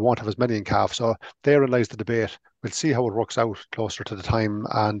involved that we won't have as many in calf. So therein lies the debate. We'll see how it works out closer to the time,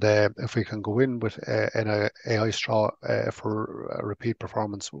 and if we can go in with an AI straw for a repeat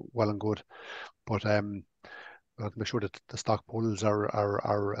performance, well and good. But we have to make sure that the stock bulls are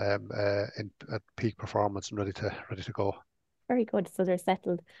at peak performance and ready to go. Very good. So they're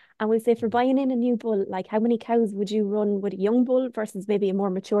settled. And we say for buying in a new bull, like how many cows would you run with a young bull versus maybe a more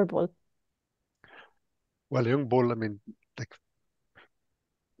mature bull? Well, a young bull, I mean, like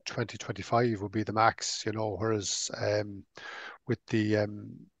 2025 would be the max, whereas with the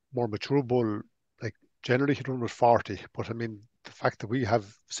more mature bull, like generally he'd run with 40. But I mean, the fact that we have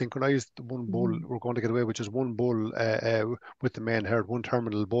synchronized one bull, we're going to get away with just one bull with the main herd, one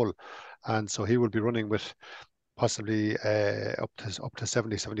terminal bull. And so he will be running with possibly up to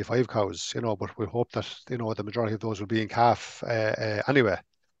 70, 75 cows, but we hope that, the majority of those will be in calf anyway,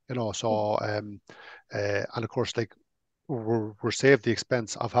 so, and of course, like, we're saved the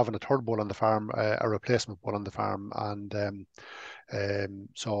expense of having a third bull on the farm, a replacement bull on the farm, and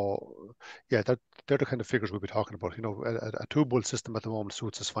so yeah, they're the kind of figures we'll be talking about. A two bull system at the moment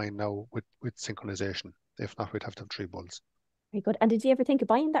suits us fine now with synchronization. If not, we'd have to have three bulls. Very good. And did you ever think of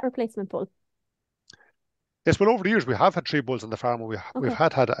buying that replacement bull? Yes, well, over the years we have had three bulls on the farm, and we've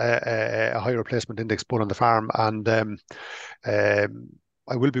had a high replacement index bull on the farm, and I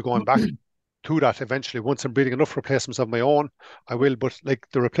will be going back to that eventually. Once I'm breeding enough replacements of my own, I will. But like,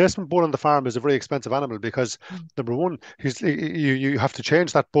 the replacement bull on the farm is a very expensive animal because number one, you have to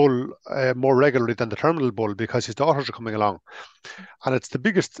change that bull more regularly than the terminal bull because his daughters are coming along, and it's the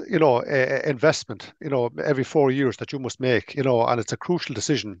biggest investment every 4 years that you must make, and it's a crucial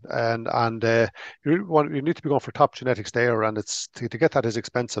decision, and you need to be going for top genetics there, and it's to get that is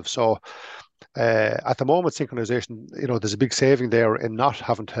expensive. So at the moment, synchronization, there's a big saving there in not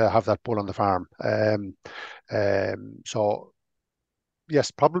having to have that bull on the farm. So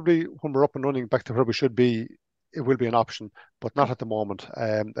yes, probably when we're up and running back to where we should be, it will be an option, but not at the moment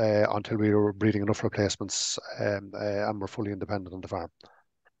until we are breeding enough replacements and we're fully independent on the farm.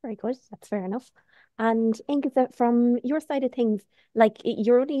 Very good. That's fair enough. And Aonghusa, from your side of things, like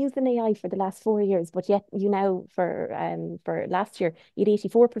you're only using AI for the last 4 years, but yet for last year, you had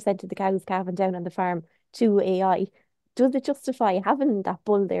 84% of the cows calving down on the farm to AI. Does it justify having that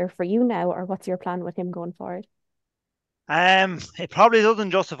bull there for you now, or what's your plan with him going forward? It probably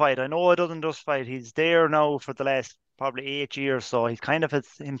doesn't justify it. I know it doesn't justify it. He's there now for the last probably 8 years, so he's kind of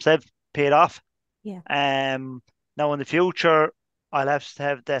himself paid off. Yeah. Now in the future, I'll have to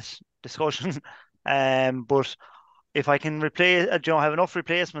have that discussion. But if I can replace, have enough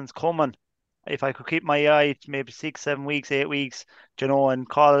replacements coming, if I could keep my eye maybe 6, 7 weeks, 8 weeks, and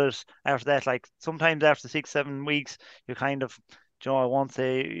call it after that. Like sometimes after 6, 7 weeks, you kind of, I won't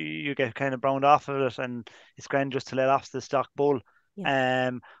say you get kind of browned off of it, and it's grand just to let off the stock bull.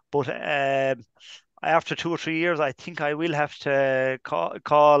 Yeah. But after 2 or 3 years, I think I will have to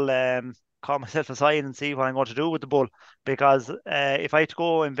call myself aside and see what I'm going to do with the bull, because if I had to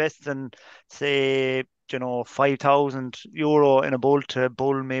go invest in, say, €5,000 in a bull to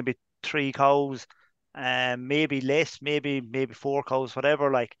bull maybe 3 cows, maybe less, maybe 4 cows, whatever,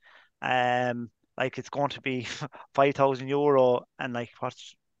 like it's going to be €5,000, and like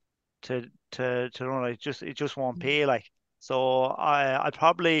what's to run it just won't pay, like. So I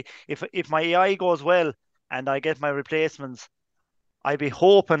probably, if my AI goes well and I get my replacements, I'd be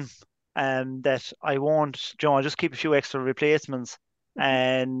hoping that I won't, I just keep a few extra replacements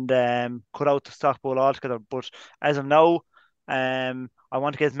and cut out the stock bull altogether. But as of now, I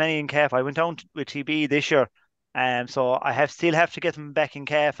want to get as many in calf. I went down with TB this year, so I still have to get them back in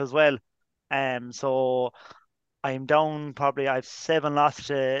calf as well. So I'm down probably. I've 7 lost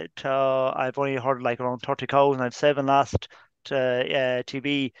I've only heard like around 30 cows, and I've 7 lost to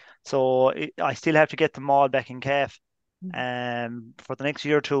TB. So I still have to get them all back in calf. For the next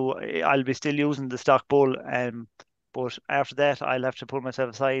year or two, I'll be still using the stock bull. But after that, I'll have to put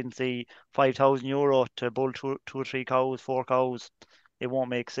myself aside and see €5,000 to bull two or 3 cows, 4 cows. It won't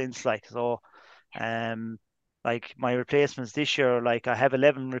make sense, like. So, like my replacements this year, like I have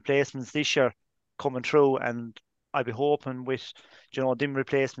 11 replacements this year coming through, and I'll be hoping with them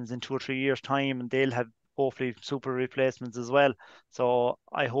replacements in 2 or 3 years' time, and they'll have hopefully super replacements as well. So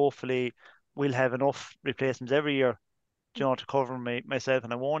I hopefully will have enough replacements every year, to cover myself,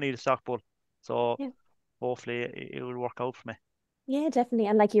 and I won't need a stock bull. So hopefully it will work out for me. Yeah, definitely.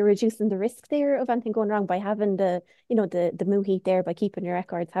 And like you're reducing the risk there of anything going wrong by having the moo heat there, by keeping your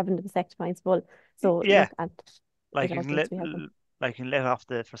records, having the vasectomized bull. So yeah, look, and like it you all can seems to be helping. like you can let off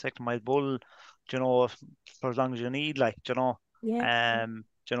the for second mile bull, for as long as you need, Yeah. and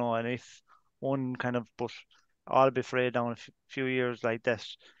if one kind of, but I'll be afraid down a few years like that,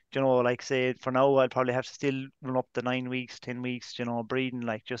 like say for now I'll probably have to still run up the 9 weeks, 10 weeks, breeding,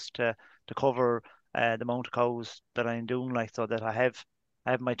 like just to cover the amount of cows that I'm doing, like so that I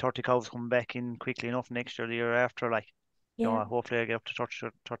have my 30 cows coming back in quickly enough next year, the year after, like, Yeah. hopefully I get up to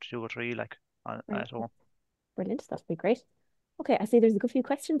 30, 32 or 3, like, Right. at home. Brilliant. That'd be great. Okay, I see there's a good few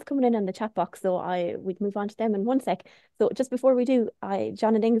questions coming in the chat box, so we can move on to them in one sec. So just before we do,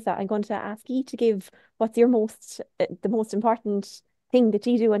 John and Aonghusa, I'm going to ask you to give what's your the most important thing that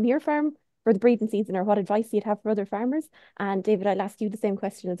you do on your farm for the breeding season, or what advice you'd have for other farmers. And David, I'll ask you the same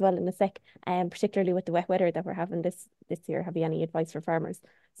question as well in a sec, particularly with the wet weather that we're having this year. Have you any advice for farmers?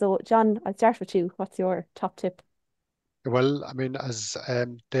 So John, I'll start with you. What's your top tip? Well, I mean, as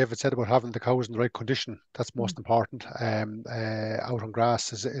David said about having the cows in the right condition, that's most important. Out on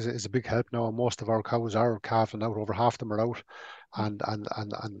grass is a big help now, and most of our cows are calving out. Over half of them are out, and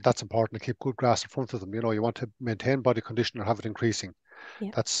that's important to keep good grass in front of them. You want to maintain body condition or have it increasing. Yeah.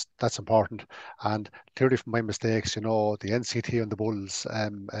 That's important. And clearly from my mistakes, the NCT and the bulls,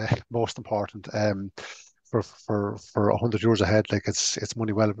 most important. For 100 years ahead, like it's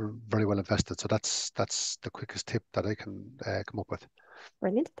money very well invested. So that's the quickest tip that I can come up with.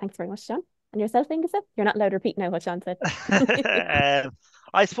 Brilliant. Thanks very much, John. And yourself, Aonghusa? You're not allowed to repeat now what John said.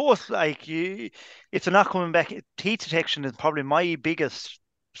 I suppose, like, if they're not coming back, heat detection is probably my biggest.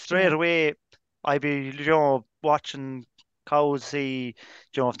 Straight away, I'd be, watching cows, see,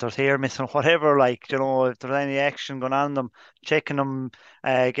 if there's hair missing, whatever, like, if there's any action going on them, checking them,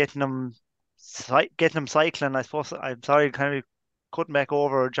 getting them cycling. I suppose, I'm sorry, kind of cutting back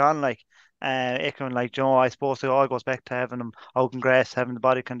over John, like, echoing, like, I suppose it all goes back to having them out in grass, having the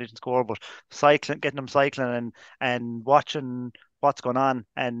body condition score, but cycling, getting them cycling and watching what's going on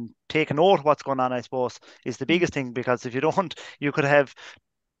and taking note of what's going on, I suppose, is the biggest thing, because if you don't, you could have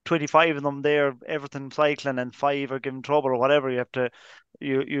 25 of them there, everything cycling, and 5 are giving trouble or whatever.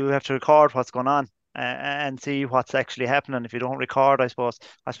 You have to record what's going on, and see what's actually happening. If you don't record, I suppose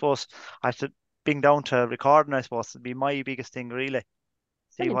I have to bring down to recording, I suppose, would be my biggest thing, really.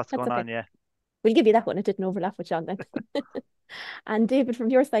 See Brilliant. what's That's going okay. on, yeah. We'll give you that one. It didn't overlap with John then. And David, from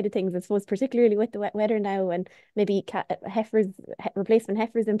your side of things, I suppose, particularly with the wet weather now, and maybe replacement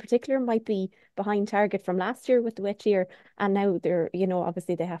heifers in particular might be behind target from last year with the wet year. And now they're,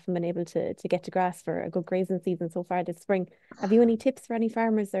 obviously they haven't been able to get to grass for a good grazing season so far this spring. Have you any tips for any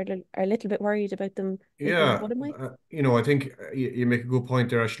farmers that are a little bit worried about them? Yeah, I think you make a good point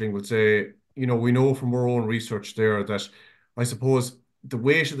there, Aisling. Would say, we know from our own research there that I suppose the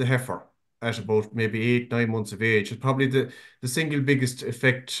weight of the heifer at about maybe 8, 9 months of age is probably the single biggest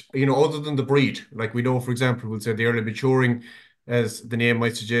effect, other than the breed. Like we know, for example, we'll say the early maturing, as the name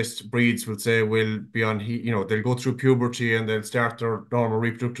might suggest, breeds will be on, they'll go through puberty and they'll start their normal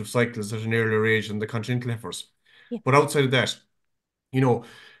reproductive cycles at an earlier age than the continental heifers. Yeah. But outside of that, we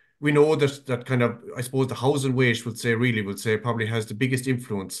know that kind of, I suppose, the housing weight would say probably has the biggest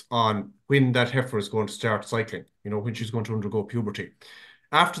influence on when that heifer is going to start cycling, when she's going to undergo puberty.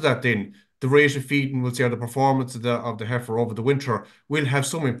 After that, then the rate of feeding, or the performance of the heifer over the winter will have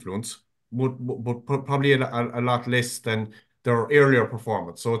some influence, but probably a lot less than their earlier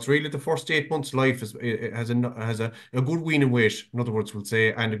performance. So it's really the first 8 months of life has a good weaning weight, in other words, we'll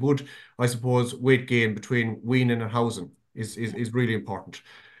say, and a good, I suppose, weight gain between weaning and housing is really important.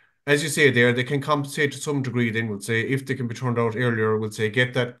 As you say there, they can compensate to some degree then, we'll say, if they can be turned out earlier, we'll say,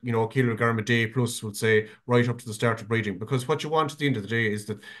 get that, kilogram a day plus, we'll say, right up to the start of breeding. Because what you want at the end of the day is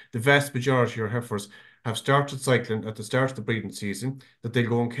that the vast majority of your heifers have started cycling at the start of the breeding season, that they'll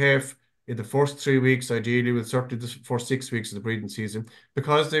go and calve in the first 3 weeks, ideally, with certainly the first 6 weeks of the breeding season,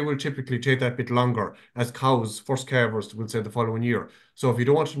 because they will typically take that bit longer as cows, first calvers, we'll say, the following year. So if you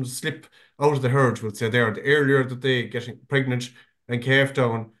don't want them to slip out of the herd, we'll say there, the earlier that they get pregnant and calve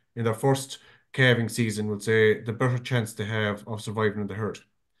down in their first calving season, would say, the better chance they have of surviving in the herd.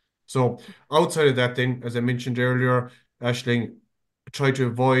 So outside of that, then, as I mentioned earlier, Aisling, try to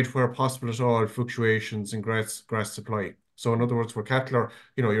avoid, where possible at all, fluctuations in grass supply. So in other words, where cattle are,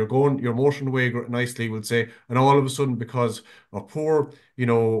 you're motoring away nicely, we'll say, and all of a sudden, because of poor,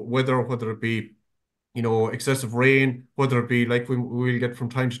 weather, whether it be excessive rain, whether it be like we'll get from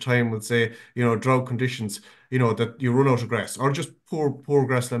time to time, we'll say, drought conditions, that you run out of grass, or just poor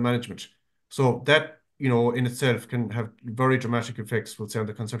grassland management. So that, in itself can have very dramatic effects, we'll say, on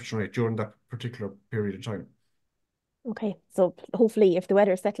the conception rate during that particular period of time. Okay, so hopefully if the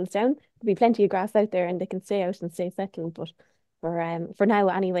weather settles down, there'll be plenty of grass out there and they can stay out and stay settled. But for now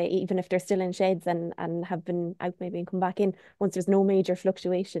anyway, even if they're still in sheds and have been out maybe and come back in, once there's no major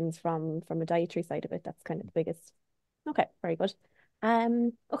fluctuations from a dietary side of it, that's kind of the biggest. Okay, very good.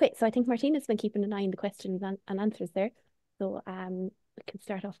 Okay, so I think Martina's been keeping an eye on the questions and answers there. So we can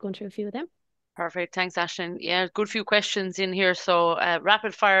start off going through a few of them. Perfect. Thanks, Aisling. Yeah, good few questions in here. So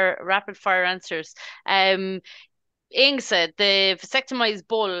rapid fire answers. Aonghusa, the vasectomized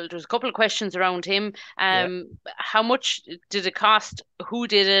bull, there's a couple of questions around him. How much did it cost? Who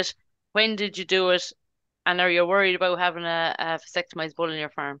did it? When did you do it? And are you worried about having a vasectomized bull in your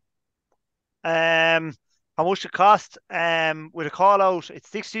farm? How much it cost? With a call out, it's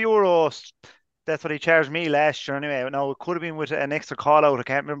 €60. That's what he charged me last year anyway. Now, it could have been with an extra call out, I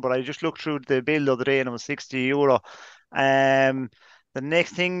can't remember, but I just looked through the bill the other day and it was €60. The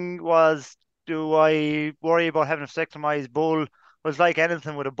next thing was, do I worry about having a vasectomized bull? Well, it's like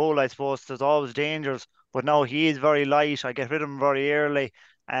anything with a bull, I suppose. There's always dangers, but no, he is very light. I get rid of him very early.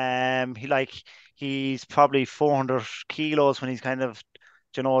 He's probably 400 kilos when he's kind of,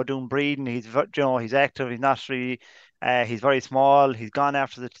 doing breeding. He's active. He's not really. He's very small. He's gone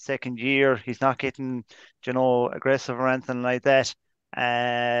after the second year. He's not getting, aggressive or anything like that.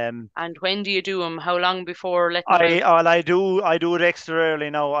 And when do you do them? How long before letting them out? I do it extra early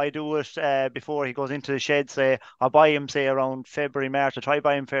now. I do it before he goes into the shed. Say I buy him say around February, March. I try to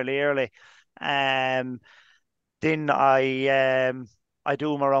buy him fairly early. Then I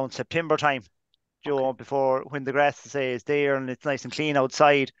do him around September time. Before when the grass is there and it's nice and clean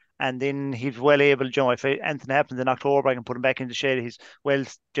outside, and then he's well able, if anything happens in October, I can put him back in the shed. He's well,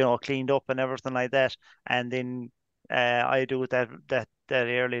 cleaned up and everything like that. And then I do it that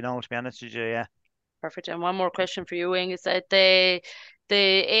early now, to be honest with you, yeah. Perfect. And one more question for you, Ing, is that the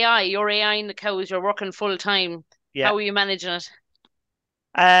AI, your AI in the cows, you're working full time. Yeah. How are you managing it?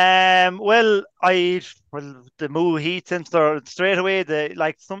 Well, the moo heat sensor straight away.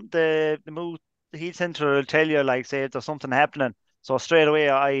 The moo heat sensor will tell you, like, say if there's something happening. So straight away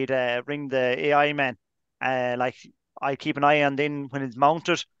I'd ring the AI man. I keep an eye on then when it's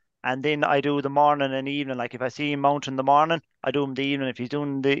mounted, and then I do the morning and evening. Like if I see him mount in the morning, I do him the evening. If he's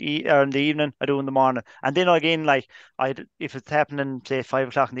doing in the evening, I do him the morning. And then again, like if it's happening, say 5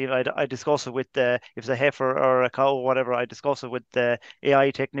 o'clock in the evening, I discuss it with if it's a heifer or a cow or whatever, I discuss it with the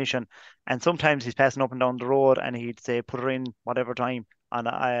AI technician. And sometimes he's passing up and down the road, and he'd say put her in whatever time, and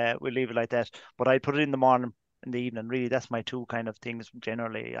we'll leave it like that. But I put it in the morning, in the evening. Really, that's my two kind of things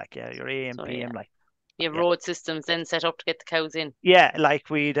generally. Like your AM, So, PM, yeah. like. You have road systems then set up to get the cows in. Yeah, like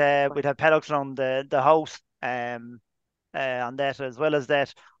we'd have paddocks around the house, on that. As well as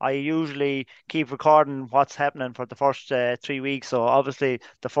that, I usually keep recording what's happening for the first 3 weeks. So obviously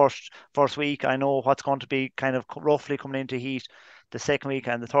the first week I know what's going to be kind of roughly coming into heat. The second week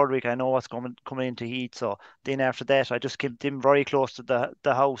and the third week I know what's coming into heat. So then after that I just keep them very close to the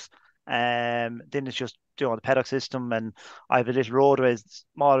house. Then it's just the paddock system, and I have a little roadways,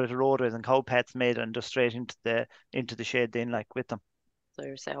 small little roadways and cow paths made, and just straight into the shed then, like, with them. So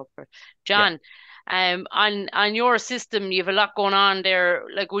you're set up for John. Yeah. On your system, you have a lot going on there.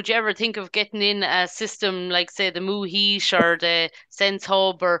 Like, would you ever think of getting in a system like, say, the Moo Heat or the Sense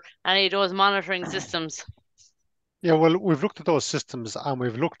Hub or any of those monitoring systems? Yeah, well, we've looked at those systems, and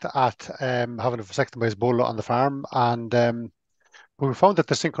we've looked at having a vasectomized bull on the farm, and we found that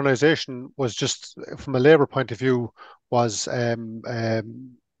the synchronization was just, from a labour point of view, was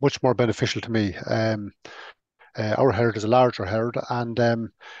much more beneficial to me. Our herd is a larger herd, and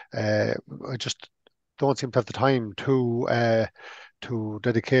I just don't seem to have the time to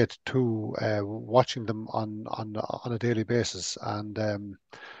dedicate to watching them on a daily basis. And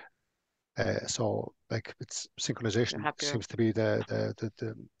so, like, it's synchronization seems to be the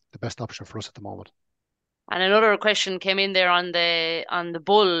best option for us at the moment. And another question came in there on the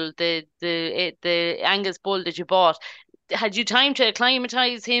bull, the Angus bull that you bought. Had you time to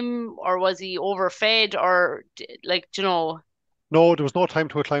acclimatize him, or was he overfed, or like, No, there was no time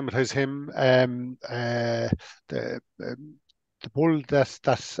to acclimatize him. The bull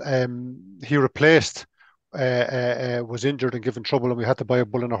that he replaced was injured and given trouble, and we had to buy a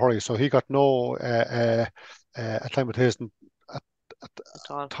bull in a hurry. So he got no acclimatization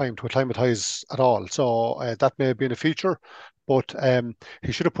time to acclimatize at all. So that may have been a feature, but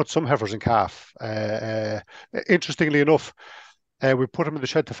he should have put some heifers in calf. Interestingly enough, We put him in the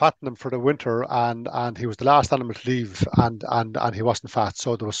shed to fatten him for the winter, and he was the last animal to leave, and he wasn't fat.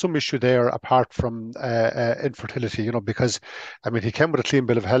 So there was some issue there apart from infertility, because I mean he came with a clean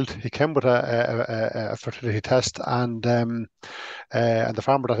bill of health, he came with a fertility test, and the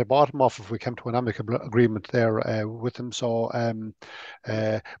farmer that I bought him off of, we came to an amicable agreement there with him. So,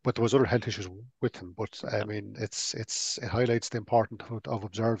 but there was other health issues with him. But I mean, it highlights the importance of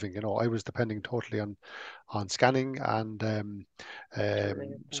observing. I was depending totally on scanning, and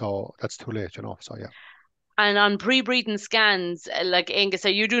so that's too late. So yeah. And on pre-breeding scans, like Angus, are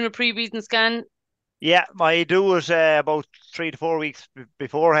you doing a pre-breeding scan? Yeah, I do it about 3 to 4 weeks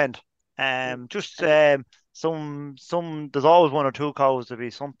beforehand. Just some there's always one or two cows to be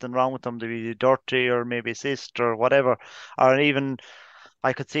something wrong with them, to be dirty or maybe cyst or whatever, or even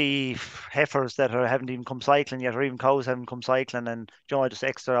I could see heifers that haven't even come cycling yet, or even cows haven't come cycling, and just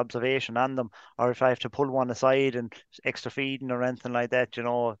extra observation on them, or if I have to pull one aside and extra feeding or anything like that,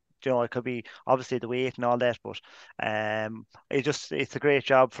 it could be obviously the weight and all that, but it's a great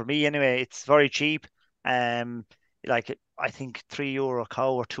job for me anyway. It's very cheap. Like I think €3 a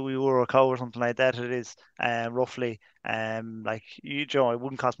cow or €2 a cow or something like that. It is roughly like it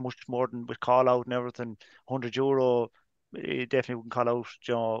wouldn't cost much more than with call out and everything. €100. It definitely wouldn't call out.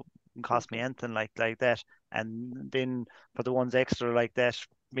 Wouldn't cost me anything like that. And then for the ones extra like that,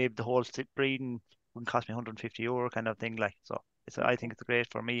 maybe the whole breeding wouldn't cost me €150 kind of thing. Like so, I think it's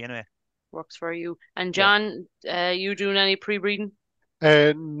great for me anyway. Works for you. And Yeah. John, you doing any pre-breeding?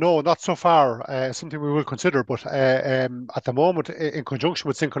 No, not so far. Something we will consider, but at the moment, in conjunction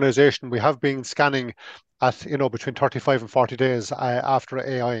with synchronization, we have been scanning at between 35 and 40 days after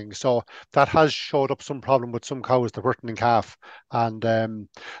AIing. So that has showed up some problem with some cows, the Burton and calf, and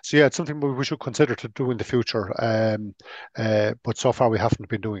so yeah, it's something we should consider to do in the future. But so far we haven't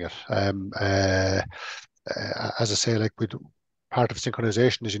been doing it. As I say, like part of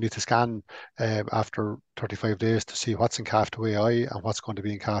synchronization is you need to scan after 35 days to see what's in calf to AI and what's going to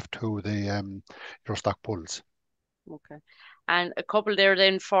be in calf to the your stock bulls. Okay. And a couple there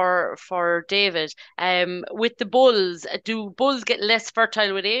then for David. With the bulls, do bulls get less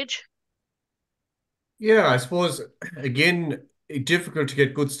fertile with age? Yeah, I suppose again, difficult to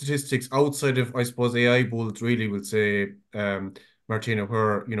get good statistics outside of, I suppose, AI bulls really would say, Martina,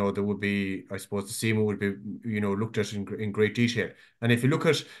 where, there would be, I suppose, the semen would be, looked at in great detail. And if you look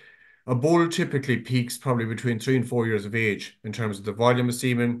at a bull typically peaks probably between 3 and 4 years of age in terms of the volume of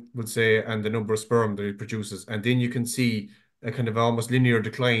semen, would say, and the number of sperm that it produces. And then you can see a kind of almost linear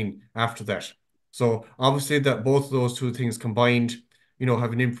decline after that. So obviously that both of those two things combined,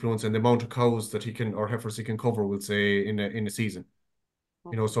 have an influence on the amount of cows that he can, or heifers he can cover, we'll say, in a season.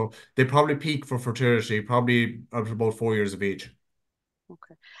 So they probably peak for fertility probably at about 4 years of age.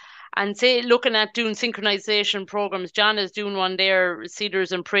 Okay. And say, looking at doing synchronization programs, John is doing one there,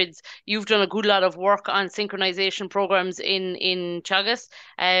 Cedars and Prids. You've done a good lot of work on synchronization programs in Teagasc.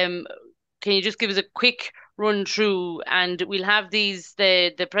 Can you just give us a quick run through? And we'll have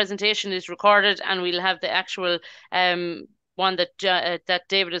the presentation is recorded, and we'll have the actual one that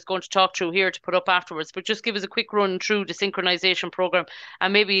David is going to talk through here to put up afterwards. But just give us a quick run through the synchronization program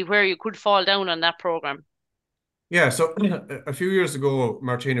and maybe where you could fall down on that program. Yeah, so a few years ago,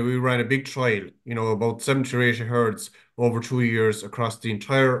 Martina, we ran a big trial, about 70 or 80 herds over 2 years across the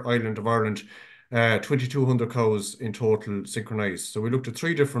entire island of Ireland, 2,200 cows in total synchronized. So we looked at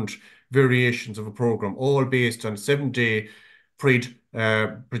 3 different variations of a program, all based on a 7-day PRID,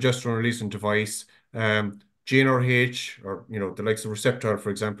 progesterone releasing device, GnRH, or the likes of Receptor, for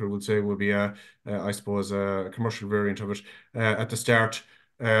example, would be I suppose a commercial variant of it at the start.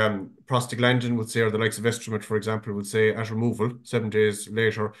 Prostaglandin would say, or the likes of Estromet, for example, would say at removal 7 days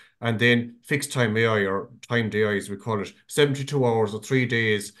later, and then fixed time AI, or timed AI as we call it, 72 hours or 3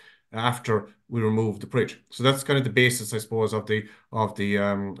 days after we remove the PRID. So that's kind of the basis, I suppose, of the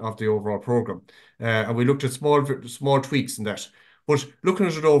overall program. And we looked at small tweaks in that. But looking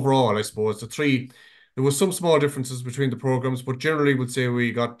at it overall, I suppose there was some small differences between the programs, but generally would say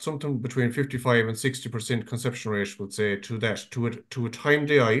we got something between 55 and 60% conception rate, would say, to a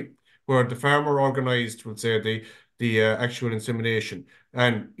timed AI, where the farmer organised, would say, the actual insemination.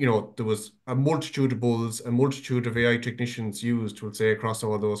 And, there was a multitude of bulls, a multitude of AI technicians used, would say, across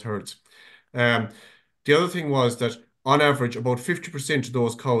all those herds. The other thing was that on average, about 50% of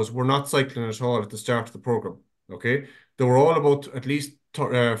those cows were not cycling at all at the start of the program. Okay, they were all about at least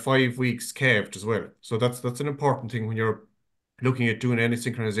 5 weeks calved as well. So that's an important thing when you're looking at doing any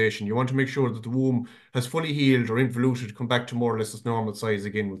synchronization. You want to make sure that the womb has fully healed or involuted, come back to more or less its normal size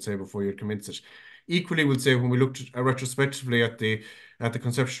again, we'll say, before you commence it. Equally, we'll say, when we looked at, retrospectively at the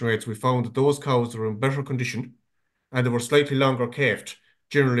conception rates, we found that those cows that were in better condition and they were slightly longer calved,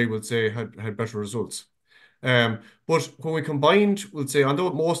 generally would say had better results. But when we combined, we'll say, although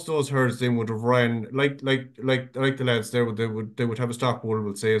most of those herds then would have ran like the lads there, they would have a stock bull,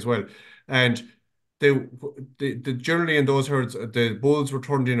 we'll say as well, and the generally in those herds, the bulls were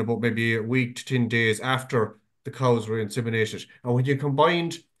turned in about maybe a week to 10 days after the cows were inseminated, and when you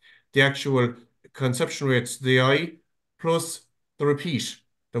combined the actual conception rates, the eye plus the repeat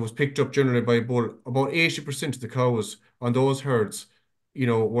that was picked up generally by a bull, about 80% of the cows on those herds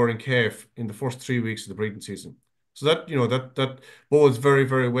were in calf in the first 3 weeks of the breeding season. So that bodes very,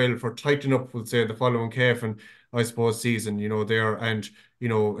 very well for tightening up, we'll say, the following calf and I suppose season, there and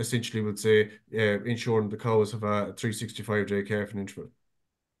essentially would say ensuring the cows have a 365-day calf and interval.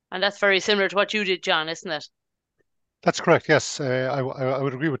 And that's very similar to what you did, John, isn't it? That's correct. Yes, I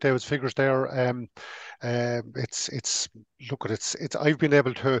would agree with David's figures there. It's look at it's I've been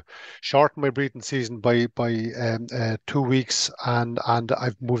able to shorten my breeding season by 2 weeks, and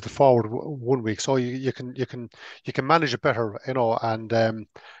I've moved it forward 1 week. So you can manage it better, and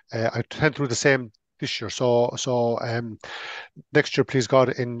I tend to do the same this year. So next year, please God,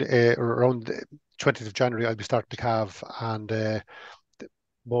 in around the 20th of January, I'll be starting to calve, and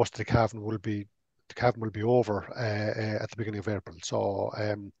most of the calving will be over at the beginning of April. So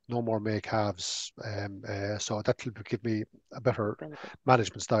no more May calves. So that will give me a better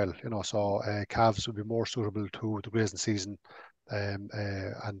management style. So calves will be more suitable to the grazing season, and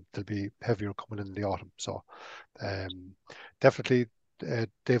they'll be heavier coming in the autumn. So definitely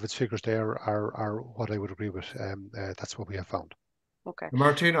David's figures there are what I would agree with. That's what we have found. Okay.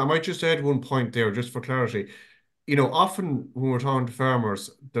 Martina, I might just add one point there, just for clarity. Often when we're talking to farmers,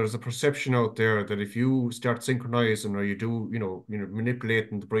 there's a perception out there that if you start synchronizing or you do,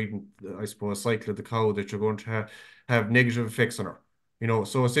 manipulating the breeding, I suppose, cycle of the cow, that you're going to have negative effects on her.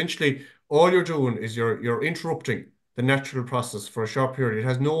 So essentially, all you're doing is you're interrupting the natural process for a short period. It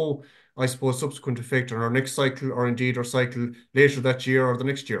has no, I suppose, subsequent effect on our next cycle or indeed our cycle later that year or the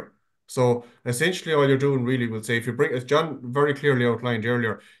next year. So essentially, all you're doing really will say, if you bring, as John very clearly outlined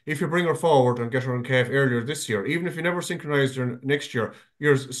earlier, if you bring her forward and get her in calf earlier this year, even if you never synchronized her next year,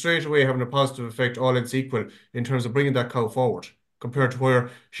 you're straight away having a positive effect, all else equal, in terms of bringing that cow forward, compared to where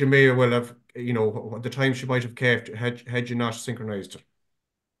she may well have, the time she might have calved had you not synchronized her.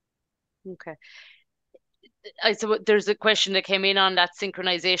 Okay. I suppose there's a question that came in on that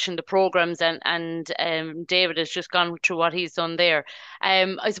synchronization, the programs, and David has just gone through what he's done there.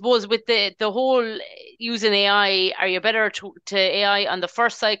 I suppose with the whole using AI, are you better to AI on the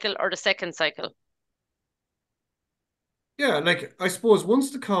first cycle or the second cycle? Yeah, like I suppose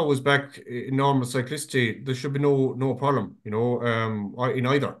once the cow was back in normal cyclicity, there should be no problem, in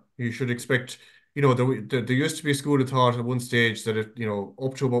either. You should expect, there used to be a school of thought at one stage that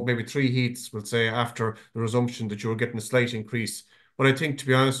up to about maybe 3 heats, we'll say, after the resumption, that you were getting a slight increase. But I think, to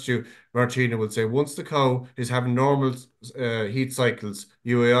be honest with you, Martina would say once the cow is having normal heat cycles,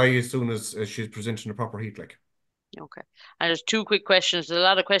 UAI as soon as she's presenting a proper heat like. Okay. And there's two quick questions. A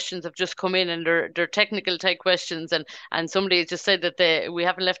lot of questions have just come in, and they're technical type questions, and somebody just said that we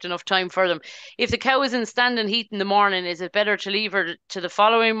haven't left enough time for them. If the cow is in standing heat in the morning, is it better to leave her to the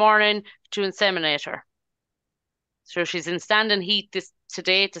following morning to inseminate her? So she's in standing heat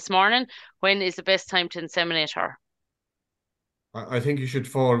this morning. When is the best time to inseminate her? I think you should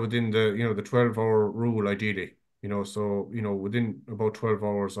fall within the 12-hour rule ideally. So within about 12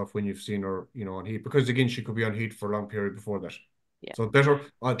 hours of when you've seen her, on heat, because again she could be on heat for a long period before that. Yeah. So better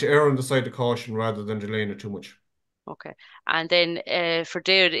to err on the side of caution rather than delaying it too much. Okay. And then for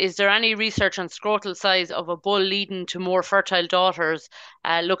David, is there any research on scrotal size of a bull leading to more fertile daughters,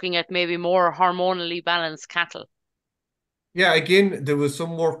 looking at maybe more hormonally balanced cattle? Yeah, again, there was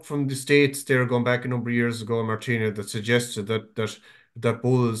some work from the States there going back a number of years ago, Martina, that suggested that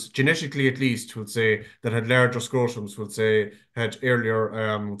bulls, genetically at least, would say, that had larger scrotums, would say, had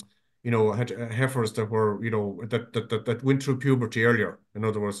earlier, had heifers that were, that went through puberty earlier. In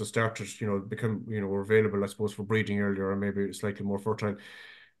other words, the starters, were available, I suppose, for breeding earlier and maybe slightly more fertile.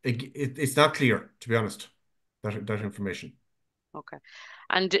 It's not clear, to be honest, that information. Okay.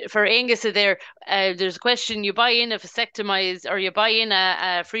 And for Aonghusa there, there's a question, you buy in a vasectomize, or you buy in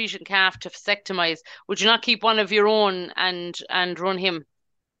a Frisian calf to vasectomize. Would you not keep one of your own and run him?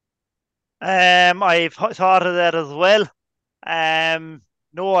 I've thought of that as well.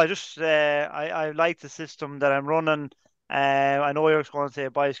 No, I just I like the system that I'm running. I know you're going to say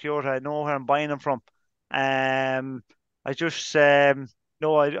biosecurity. I know where I'm buying them from. I just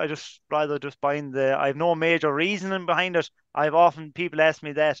no, I just rather just buying I have no major reasoning behind it. I've often people ask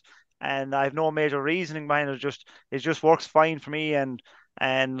me that, and I have no major reasoning behind it. It just works fine for me, and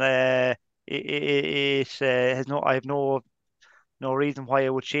it has no, I have no reason why I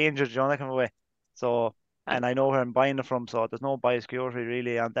would change it, you know, that kind of way. So, and I know where I'm buying it from, so there's no biosecurity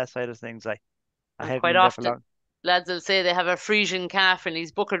really on that side of things. I And haven't quite been there for often, long. lads will say they have a Frisian calf and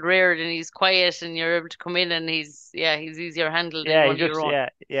he's bucket reared and he's quiet and you're able to come in and he's easier handled than Yeah, he one of your just own.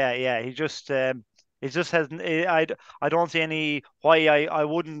 yeah. He just hasn't. I don't see any why I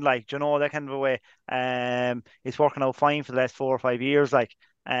wouldn't, like, you know, that kind of a way. It's working out fine for the last 4 or 5 years, like,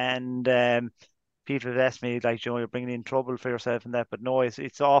 and people have asked me, like, you know, you're bringing in trouble for yourself and that, but no,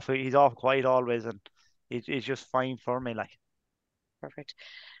 it's off. He's off quiet always, and it's just fine for me, like. Perfect.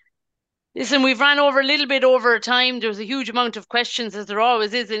 Listen, we've ran over a little bit over time. There was a huge amount of questions, as there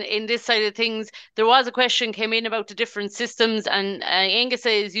always is in this side of things. There was a question came in about the different systems, and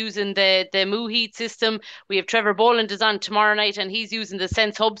Aonghusa is using the Moo Heat system. We have Trevor Boland is on tomorrow night, and he's using the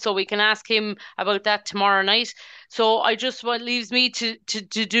Sense Hub, so we can ask him about that tomorrow night. So I just what leaves me to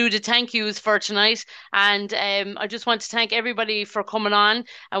do the thank yous for tonight, and I just want to thank everybody for coming on.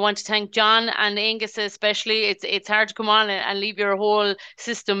 I want to thank John and Aonghusa especially. It's hard to come on and leave your whole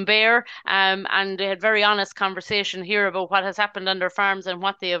system bare. And they had very honest conversation here about what has happened on their farms and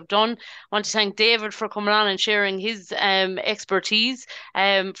what they have done. I want to thank David for coming on and sharing his expertise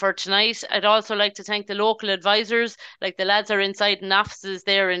for tonight. I'd also like to thank the local advisors, like the lads are inside in offices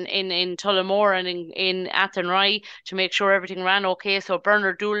there in Tullamore and in Athenry to make sure everything ran okay. So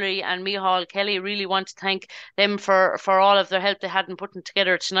Bernard Dooley and Mihal Kelly, really want to thank them for all of their help they had in putting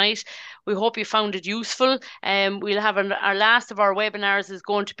together tonight. We hope you found it useful. We'll have our last of our webinars is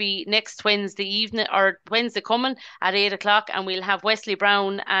going to be next Wednesday evening or Wednesday coming at 8 o'clock, and we'll have Wesley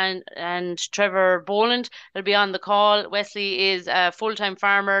Brown and Trevor Boland. They'll be on the call. Wesley is a full-time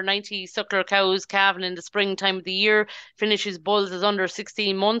farmer, 90 suckler cows calving in the springtime of the year, finishes bulls as under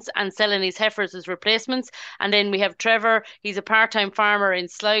 16 months and selling his heifers as replacements. And then we have Trevor. He's a part-time farmer in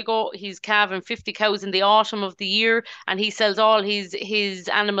Sligo. He's calving 50 cows in the autumn of the year, and he sells all his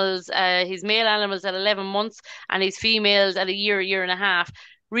animals, his male animals at 11 months and his females at a year and a half.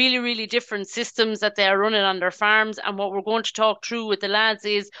 Really, really different systems that they are running on their farms. And what we're going to talk through with the lads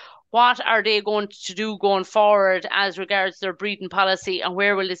is what are they going to do going forward as regards their breeding policy, and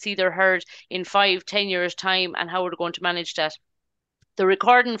where will they see their herd in 5-10 years time, and how are they going to manage that. The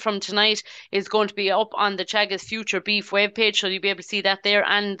recording from tonight is going to be up on the Teagasc FutureBeef webpage, so you'll be able to see that there,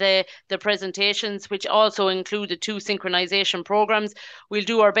 and the presentations, which also include the 2 synchronization programs. We'll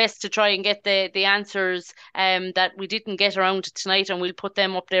do our best to try and get the answers that we didn't get around to tonight, and we'll put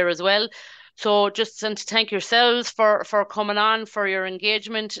them up there as well. So just to thank yourselves for coming on, for your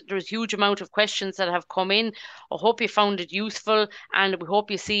engagement. There's a huge amount of questions that have come in. I hope you found it useful, and we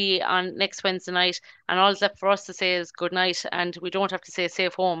hope you see you on next Wednesday night. And all that's left for us to say is good night, and we don't have to say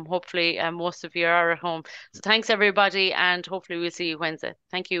safe home. Hopefully most of you are at home. So thanks everybody, and hopefully we'll see you Wednesday.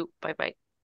 Thank you. Bye bye.